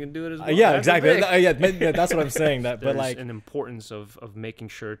generation can do it as well. Yeah, exactly. That's what I'm saying. That, but like an importance of making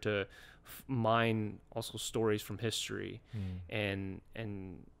sure to mine also stories from history, and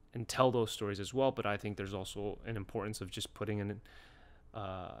tell those stories as well. But I think there's also an importance of just putting an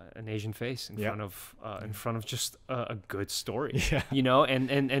Asian face in front of just a good story.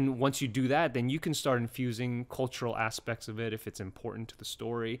 And once you do that, then you can start infusing cultural aspects of it if it's important to the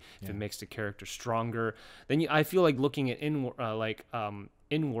story, if it makes the character stronger. Then I feel like looking at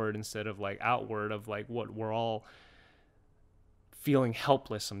inward instead of like outward, of like what we're all feeling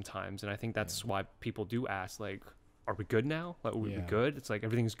helpless sometimes. And I think that's why people do ask, like, are we good now? Like, are we good? It's like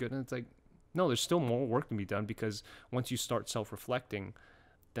everything's good, and it's like, no, there's still more work to be done, because once you start self-reflecting,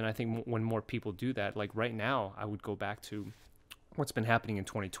 then I think when more people do that, like right now, I would go back to what's been happening in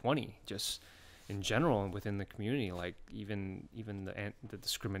 2020, just in general and within the community, like even the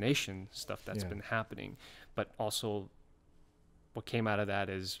discrimination stuff that's been happening, but also what came out of that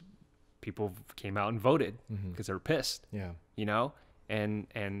is people came out and voted because they were pissed.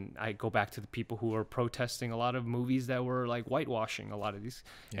 And I go back to the people who are protesting a lot of movies that were like whitewashing a lot of these,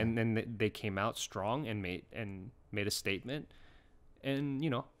 and then they came out strong and made a statement, and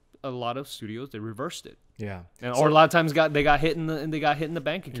a lot of studios, they reversed it. Or a lot of times they got hit in the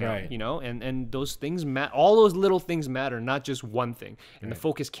bank account, and those things all those little things matter, not just one thing, and the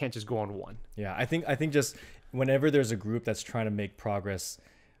focus can't just go on one. I think just whenever there's a group that's trying to make progress,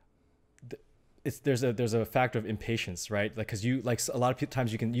 there's a factor of impatience, right? Like, because you, like, a lot of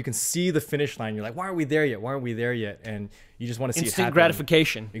times you can see the finish line. You're like, why aren't we there yet? And you just want to see it happen. Instant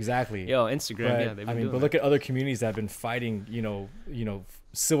gratification. Exactly. Instagram. But look at other communities that have been fighting,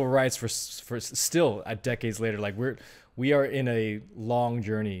 civil rights for still at decades later. Like, we are in a long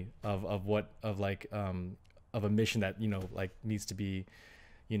journey of a mission that like needs to be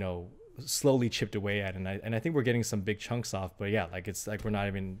slowly chipped away at, and I think we're getting some big chunks off, but it's like we're not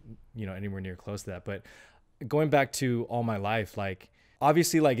even anywhere near close to that. But going back to All My Life, like,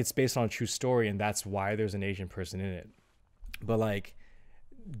 obviously, like, it's based on a true story, and that's why there's an Asian person in it. But like,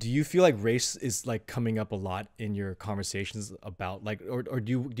 do you feel like race is like coming up a lot in your conversations about, like, or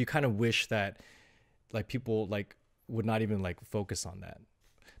do you kind of wish that like people like would not even like focus on that?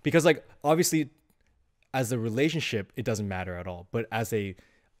 Because like, obviously, as a relationship, it doesn't matter at all, but as a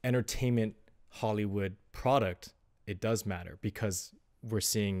entertainment Hollywood product, it does matter, because we're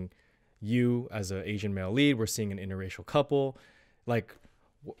seeing you as an Asian male lead, we're seeing an interracial couple. Like,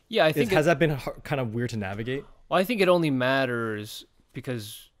 yeah, I think has that been kind of weird to navigate? Well, I think it only matters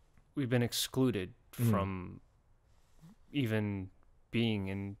because we've been excluded from even being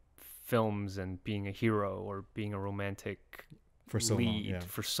in films and being a hero or being a romantic For so lead long, yeah.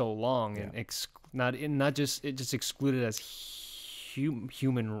 for so long, and not just excluded as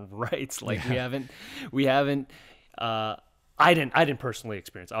human rights. Like we haven't. I didn't personally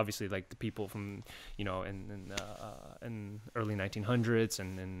experience. Obviously, like the people from in early 1900s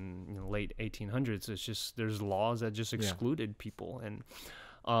and in late 1800s, it's just there's laws that just excluded people, and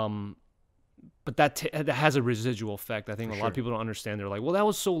but that has a residual effect. I think a lot of people don't understand. They're like, well, that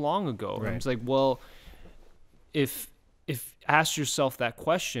was so long ago. Right. And it's like, well, if ask yourself that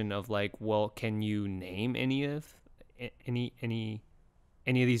question of like, well, can you name any of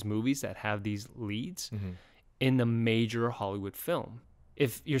these movies that have these leads in the major Hollywood film?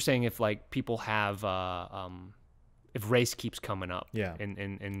 If you're saying if like people have if race keeps coming up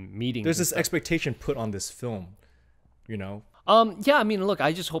in meetings, there's this expectation put on this film, yeah, I mean, look,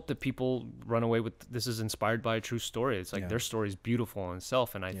 I just hope that people run away with this is inspired by a true story. It's like their story is beautiful in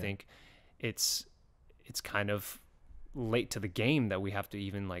itself, and I think it's kind of late to the game that we have to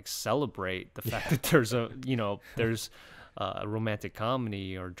even like celebrate the fact that there's a romantic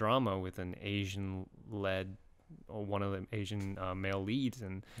comedy or drama with an Asian led or one of the Asian male leads,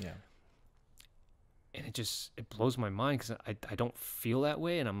 and it blows my mind because I don't feel that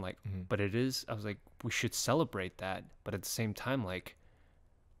way, and I'm like, but it is. I was like, we should celebrate that, but at the same time, like,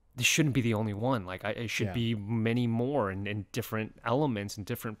 this shouldn't be the only one. Like, it should be many more in different elements in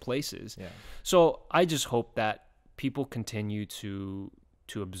different places. Yeah. So I just hope that people continue to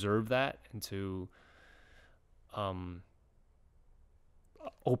observe that and to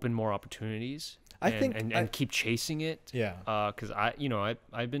open more opportunities. And keep chasing it. Yeah. Because I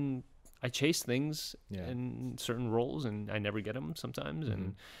chase things in certain roles and I never get them sometimes.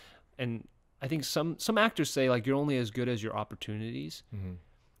 And I think some actors say like you're only as good as your opportunities.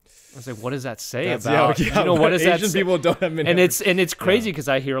 I was like, what does that say about what does that say? People don't have many. And it's crazy because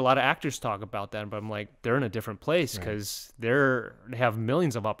I hear a lot of actors talk about that, but I'm like, they're in a different place because they have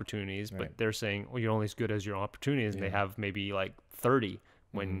millions of opportunities, but they're saying, well, you're only as good as your opportunities, and they have maybe like 30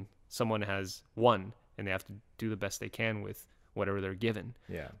 when someone has one, and they have to do the best they can with whatever they're given.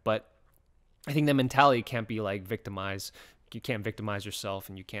 Yeah. But I think that mentality can't be like victimized. You can't victimize yourself,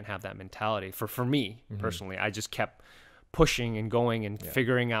 and you can't have that mentality. For me personally, I just kept pushing and going and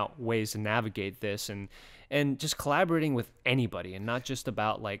figuring out ways to navigate this, and just collaborating with anybody, and not just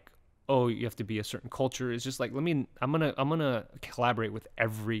about like, oh, you have to be a certain culture. It's just like, I'm gonna collaborate with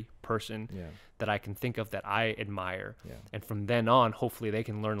every person that I can think of that I admire, and from then on, hopefully they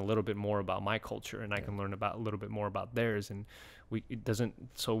can learn a little bit more about my culture, and I can learn a little bit more about theirs, and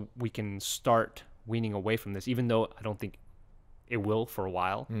so we can start weaning away from this, even though I don't think it will for a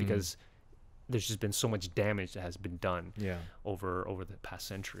while, because there's just been so much damage that has been done over the past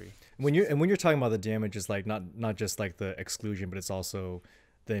century. When you're talking about the damage, is like not just like the exclusion, but it's also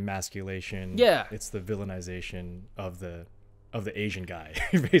the emasculation. Yeah, it's the villainization of the Asian guy,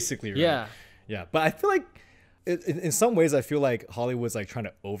 basically. Right? Yeah. But I feel like in some ways, I feel like Hollywood's like trying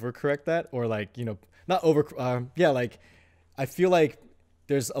to overcorrect that, or like not over. Like I feel like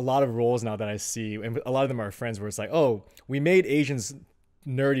there's a lot of roles now that I see, and a lot of them are friends, where it's like, oh, we made Asians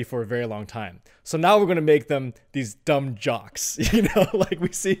nerdy for a very long time, so now we're gonna make them these dumb jocks. Like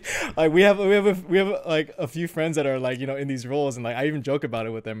we see, like we have like a few friends that are like in these roles, and like I even joke about it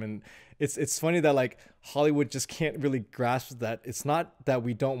with them, and it's funny that like Hollywood just can't really grasp that it's not that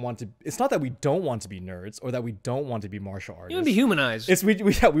we don't want to be nerds, or that we don't want to be martial artists. You want to be humanized. It's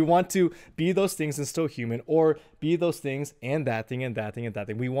we want to be those things and still human, or be those things and that thing and that thing and that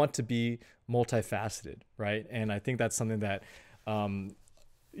thing. We want to be multifaceted, right? And I think that's something that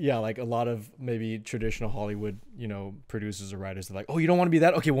like a lot of maybe traditional Hollywood, producers or writers are like, oh, you don't want to be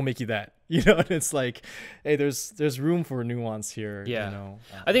that? Okay, we'll make you that. And it's like, hey, there's room for nuance here. Yeah.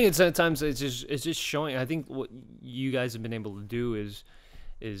 I think sometimes it's just showing. I think what you guys have been able to do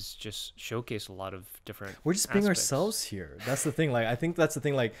is just showcase a lot of different. We're just being ourselves here. That's the thing. Like, I think that's the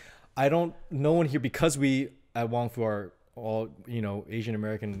thing. Like, no one here, because we at Wong Fu are all, Asian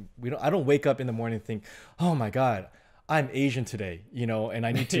American. I don't wake up in the morning and think, oh my God, I'm Asian today, and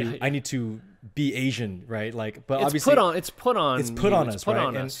I need to be Asian, right? Like, but obviously it's put on us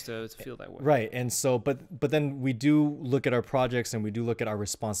to feel that way, right? And so, but then we do look at our projects, and we do look at our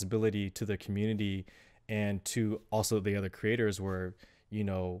responsibility to the community and to also the other creators, where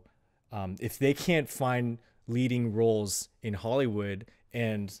if they can't find leading roles in Hollywood,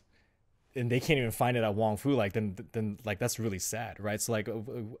 and they can't even find it at Wong Fu, like then like that's really sad, right? So like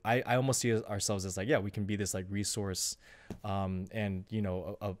I almost see ourselves as like, yeah, we can be this like resource, and you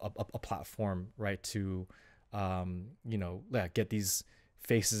know, a platform, right, to you know, yeah, get these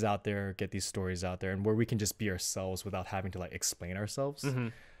faces out there, get these stories out there, and where we can just be ourselves without having to like explain ourselves.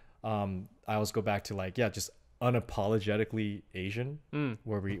 I always go back to like, yeah, just unapologetically Asian,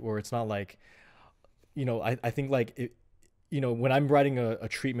 where it's not like, you know, I think like it, you know, when I'm writing a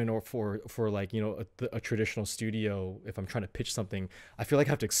treatment or for like, you know, a traditional studio, if I'm trying to pitch something, I feel like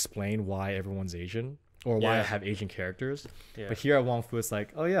I have to explain why everyone's Asian or why I have Asian characters. But here at Wong Fu, it's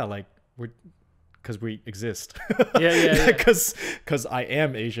like, oh yeah, like because we exist. Because I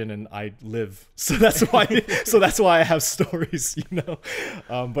am Asian and I live, so that's why I have stories, you know.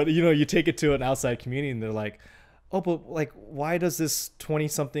 But you know, you take it to an outside community and they're like, oh, but like, why does this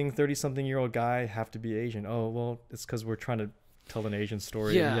 20-something, 30-something-year-old guy have to be Asian? Oh, well, it's because we're trying to tell an Asian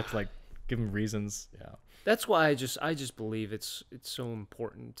story. And you have to like give them reasons. Yeah. That's why I just believe it's so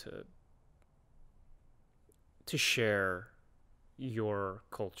important to share your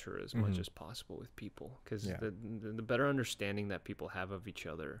culture as much as possible with people, because the better understanding that people have of each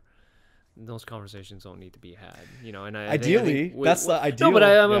other, those conversations don't need to be had, you know. And ideally, that's the ideal. No, but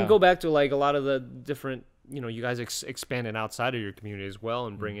I'm go back to like a lot of the different, you know, you guys expanded outside of your community as well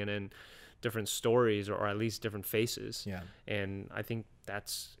and bringing in different stories or at least different faces. Yeah. And I think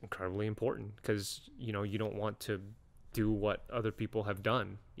that's incredibly important, because, you know, you don't want to do what other people have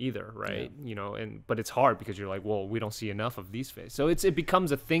done either, right? You know, but it's hard because you're like, well, we don't see enough of these faces. So it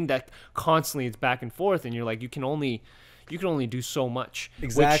becomes a thing that constantly it's back and forth, and you're like, you can only do so much.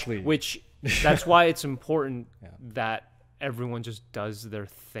 Exactly. Which that's why it's important that everyone just does their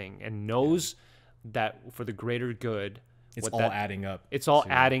thing and knows that for the greater good, it's all adding up. It's all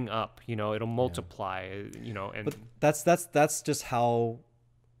adding up, you know, it'll multiply, you know. And but that's just how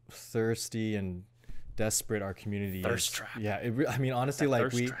thirsty and desperate our community thirst is. Trap. Yeah, I mean, honestly,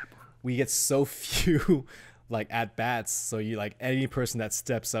 like we get so few like at bats, so you like any person that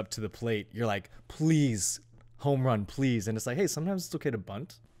steps up to the plate, you're like, please, home run, please. And it's like, hey, sometimes it's okay to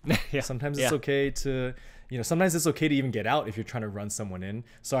bunt. Sometimes it's okay to, you know, sometimes it's okay to even get out if you're trying to run someone in.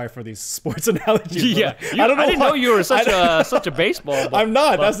 Sorry for these sports analogies. I didn't know you were such a baseball. I'm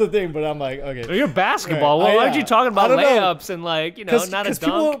not. That's the thing. But I'm like, okay. You're basketball. Well, why aren't you talking about layups and like, you know, not a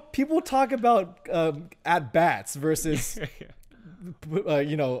dunk? People talk about at bats versus.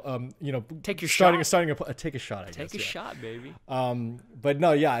 You know, take your shot. Take a shot. I guess. Take a shot, baby. But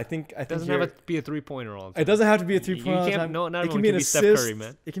no, yeah, I think it doesn't have to be a 3-pointer all the time. It doesn't have to be a 3-pointer all the time. No, not it can be an assist. Steph Curry,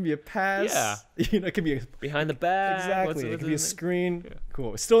 man. It can be a pass. Yeah, you know, it can be behind the back. Exactly. It can be a screen. Yeah.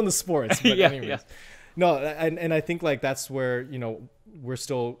 Cool. It's still in the sports. But anyways. No, and I think like that's where, you know, we're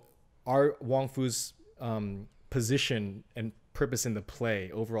still our Wong Fu's position and purpose in the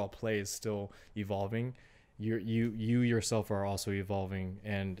overall play is still evolving. You yourself are also evolving,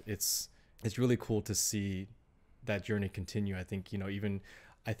 and it's really cool to see that journey continue. I think, you know,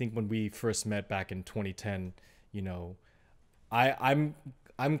 I think when we first met back in 2010, you know, I'm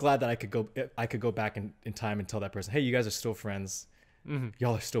glad that I could go back in time and tell that person, hey, you guys are still friends.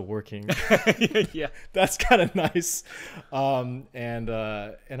 Y'all are still working. Yeah, that's kind of nice. And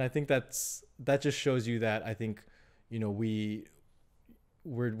I think that just shows you that I think, you know,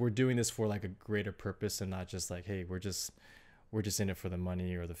 we're doing this for like a greater purpose and not just like, hey, we're just in it for the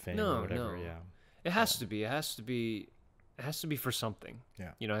money or the fame or whatever. Yeah, it has to be for something. Yeah,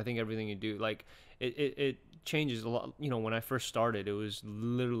 you know, I think everything you do, like it changes a lot. You know, when I first started, it was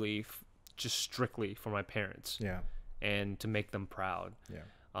literally just strictly for my parents. Yeah, and to make them proud. Yeah.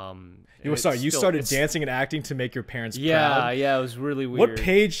 You started dancing and acting to make your parents proud. Yeah, it was really weird. What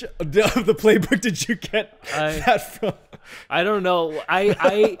page of the playbook did you get that from? I don't know.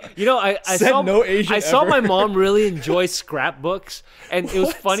 I saw no Asian. I saw my mom really enjoy scrapbooks, and it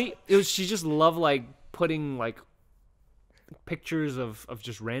was funny. She just loved like putting like pictures of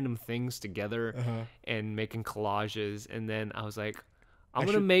just random things together and making collages. And then I was like, I'm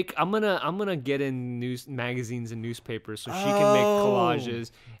gonna get in news magazines and newspapers so she can make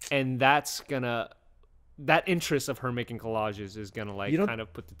collages, and that interest of her making collages is gonna like kind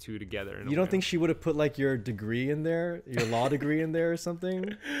of put the two together. You don't think she would have put like your degree in there, your law degree in there or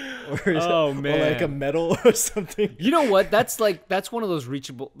something, or like a medal or something? You know what? That's one of those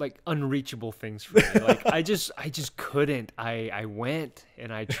unreachable things for me. Like I just couldn't. I went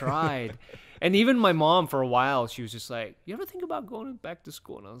and I tried. And even my mom, for a while, she was just like, "You ever think about going back to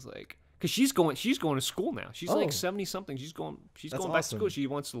school?" And I was like, "Cause she's going to school now. She's like 70-something. She's going back to school. She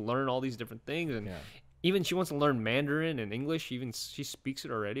wants to learn all these different things, and even she wants to learn Mandarin and English. She speaks it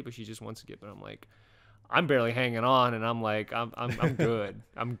already, but she just wants to get there." I'm like, I'm barely hanging on, and I'm like, I'm good.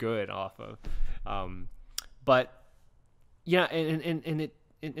 I'm good off of, but yeah, and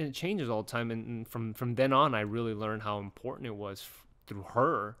it changes all the time. And from then on, I really learned how important it was through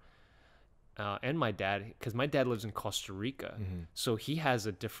her. And my dad, because my dad lives in Costa Rica, so he has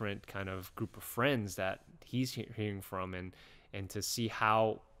a different kind of group of friends that he's hearing from, and to see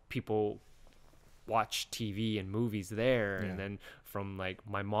how people watch TV and movies there, and then from like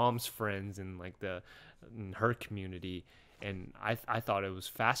my mom's friends and like in her community, and I thought it was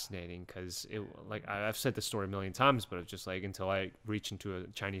fascinating because it, like I've said the story a million times, but it's just like until I reached into a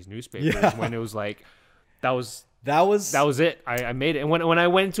Chinese newspaper when it was like that was it. I made it. And when I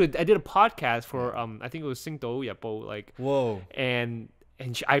went to I did a podcast for I think it was Sing Do Yapo, like whoa, and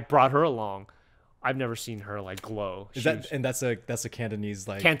I brought her along. I've never seen her like glow. That's a Cantonese,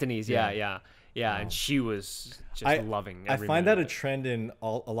 like Cantonese, yeah. Wow. And she was just loving every I find minute that a trend in a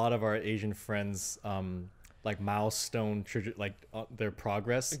lot of our Asian friends, like milestone, their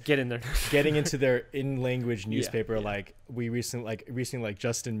progress. Getting into their in-language newspaper. Like we recently, like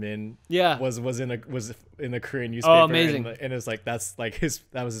Justin Min was in a Korean newspaper. Oh, amazing. And it's like, that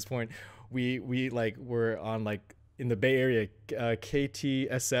was his point. We like were on like in the Bay Area,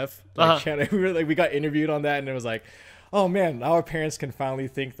 KTSF, like we got interviewed on that, and it was like, oh man, our parents can finally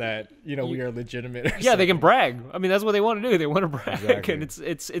think that we are legitimate. Yeah, they can brag. I mean, that's what they want to do. They want to brag, exactly. And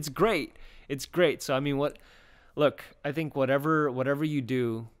it's great. It's great. So I mean, look, I think whatever you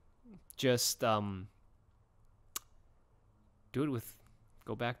do, just do it with.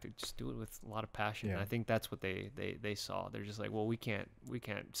 Go back to just do it with a lot of passion. Yeah. And I think that's what they saw. They're just like, well, we can't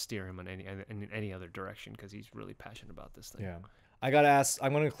steer him in any other direction because he's really passionate about this thing. Yeah, I gotta ask.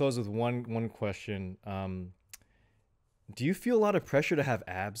 I'm gonna close with one question. Do you feel a lot of pressure to have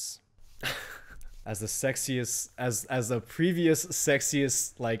abs? As the sexiest, as the previous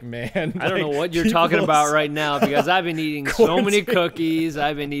sexiest like man. I don't know what you're talking about right now because I've been eating so many cookies.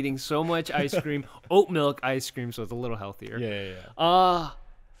 I've been eating so much ice cream, oat milk ice cream, so it's a little healthier. Yeah.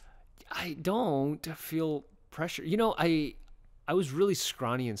 I don't feel pressure. I was really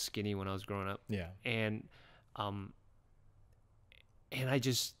scrawny and skinny when I was growing up. Yeah. And I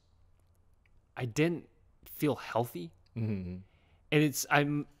didn't feel healthy. Mm-hmm. And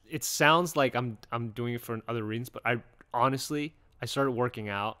it sounds like I'm doing it for other reasons, but I honestly started working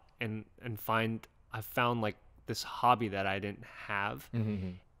out and I found like this hobby that I didn't have,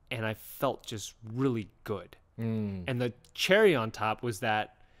 and I felt just really good. And the cherry on top was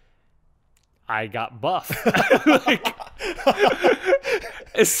that I got buff.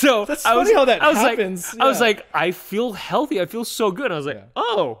 So that's funny how that happens. I was like, I feel healthy. I feel so good. I was like,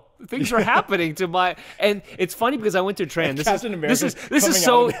 oh, things are happening to my. And it's funny because I went to train. This is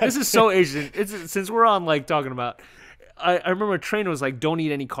so Asian. Since we're on like talking about. I remember a trainer was like, don't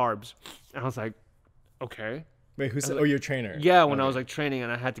eat any carbs, and I was like, okay. Wait, who said? Oh, your trainer. Yeah, when I was like training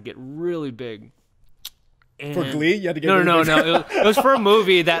and I had to get really big. And for Glee, you had to get no. It was for a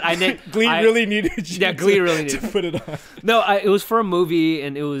movie that I didn't. Glee really needed you. Yeah, Glee really needed to put it on. No, it was for a movie,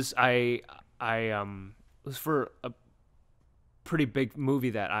 and it was it was for a pretty big movie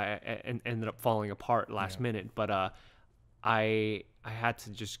that I ended up falling apart last minute. But I had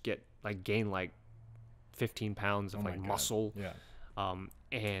to just gain like 15 pounds of muscle. Yeah.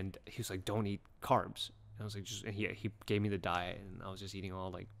 And he was like, don't eat carbs. And I was like, and he gave me the diet, and I was just eating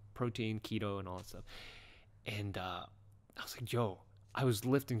all like protein, keto, and all that stuff. And I was like, yo, I was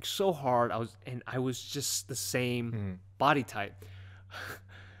lifting so hard. I was just the same body type.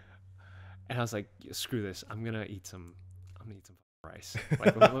 And I was like, screw this. I'm gonna eat some rice.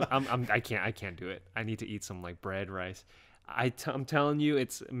 Like, I can't do it. I need to eat some like bread, rice. I'm telling you,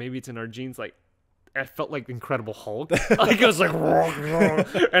 maybe it's in our genes. Like, I felt like Incredible Hulk. Like, it was like,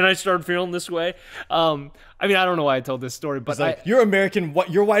 and I started feeling this way. I mean, I don't know why I told this story, but like, your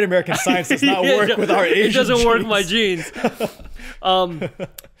white American science does not work with our Asian It doesn't genes. work my genes.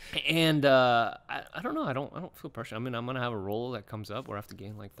 And I don't know. I don't feel pressure. I mean, I'm gonna have a role that comes up where I have to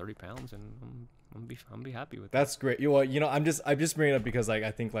gain like 30 pounds, and I'm gonna be happy with that. That's great. I'm just bringing it up because like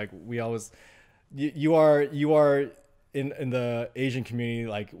I think like we always, you are. In the Asian community,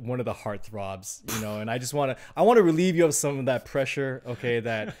 like one of the heartthrobs, and I want to relieve you of some of that pressure. Okay,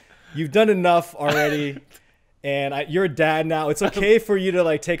 that you've done enough already, and you're a dad now. It's okay for you to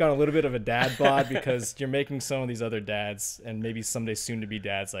like take on a little bit of a dad bod because you're making some of these other dads and maybe someday soon to be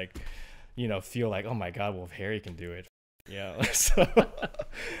dads like, feel like, oh my God, well if Harry can do it, yeah. So,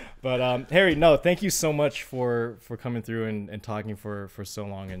 but Harry, no, thank you so much for coming through and talking for so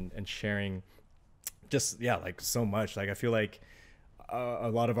long and sharing. Just like so much. Like I feel like a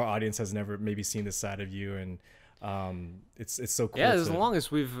lot of our audience has never maybe seen this side of you, and It's so cool. Yeah, as long as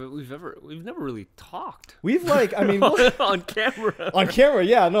we've never really talked. We've like, I mean, on camera. On camera,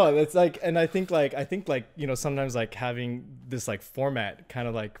 yeah, no, it's like, and I think like you know, sometimes like having this like format kind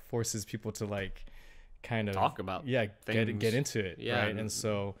of like forces people to like kind of talk about get into it, yeah, right? And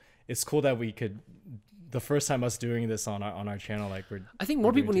so it's cool that we could, the first time us doing this on our channel, like I think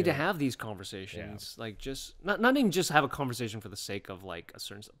more people need to have these conversations, like just not even just have a conversation for the sake of like a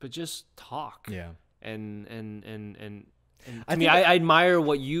certain stuff, but just talk. Yeah. And I admire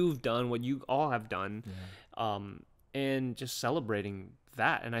what you've done, what you all have done, and just celebrating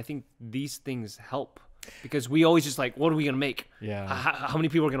that. And I think these things help because we always just like, what are we gonna make? Yeah. How many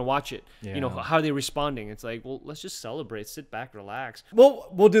people are gonna watch it? Yeah. You know, how are they responding? It's like, well, let's just celebrate, sit back, relax.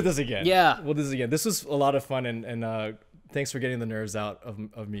 We'll do this again. Yeah, we'll do this again. This was a lot of fun, and thanks for getting the nerves out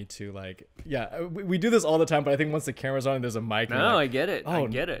of me too. Like, yeah, we do this all the time, but I think once the camera's on and there's a mic, no, like, I get it. I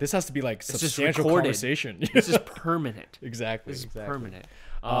get it. This has to be like it's substantial conversation. This is permanent. Exactly. This is permanent.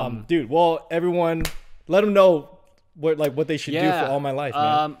 Dude, well, everyone, let them know what they should do for All My Life,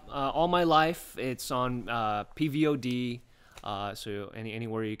 man. All My Life. It's on PVOD. So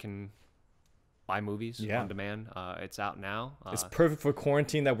anywhere you can buy movies on demand. It's out now. It's perfect for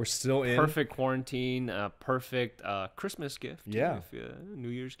quarantine that we're still in. Perfect quarantine. Perfect Christmas gift. Yeah. New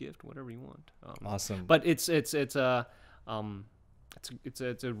Year's gift, whatever you want. Awesome. But it's a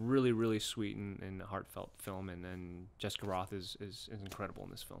really, really sweet and heartfelt film, and Jessica Roth is incredible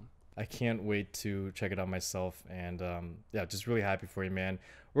in this film. I can't wait to check it out myself, and just really happy for you, man.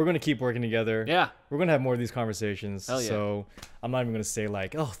 We're gonna keep working together. Yeah, we're gonna have more of these conversations. Hell yeah. So I'm not even gonna say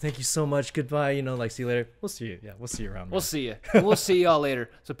like, oh, thank you so much, goodbye. You know, like, see you later. We'll see you. Yeah, we'll see you around. We'll see you. We'll see y'all later.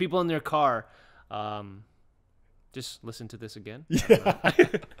 So people in their car, just listen to this again. Yeah.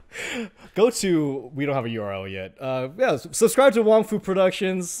 Go to, we don't have a URL yet. Subscribe to Wong Food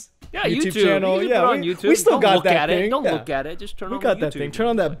Productions. Yeah, YouTube channel. Yeah, on YouTube. We still got that thing. Don't look at it. Just turn on YouTube. We got that thing. Turn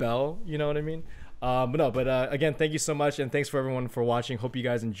on that bell. You know what I mean? But again, thank you so much, and thanks for everyone for watching. Hope you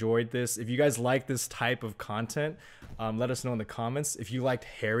guys enjoyed this. If you guys like this type of content, let us know in the comments. If you liked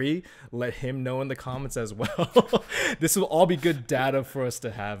Harry, let him know in the comments as well. This will all be good data for us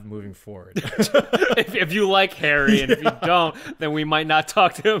to have moving forward. if you like Harry, and if you don't, then we might not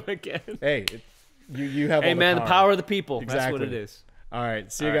talk to him again. Hey, you have. Hey, man, the power of the people. Exactly. That's what it is. All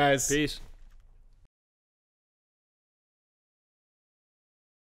right, see you guys. Peace.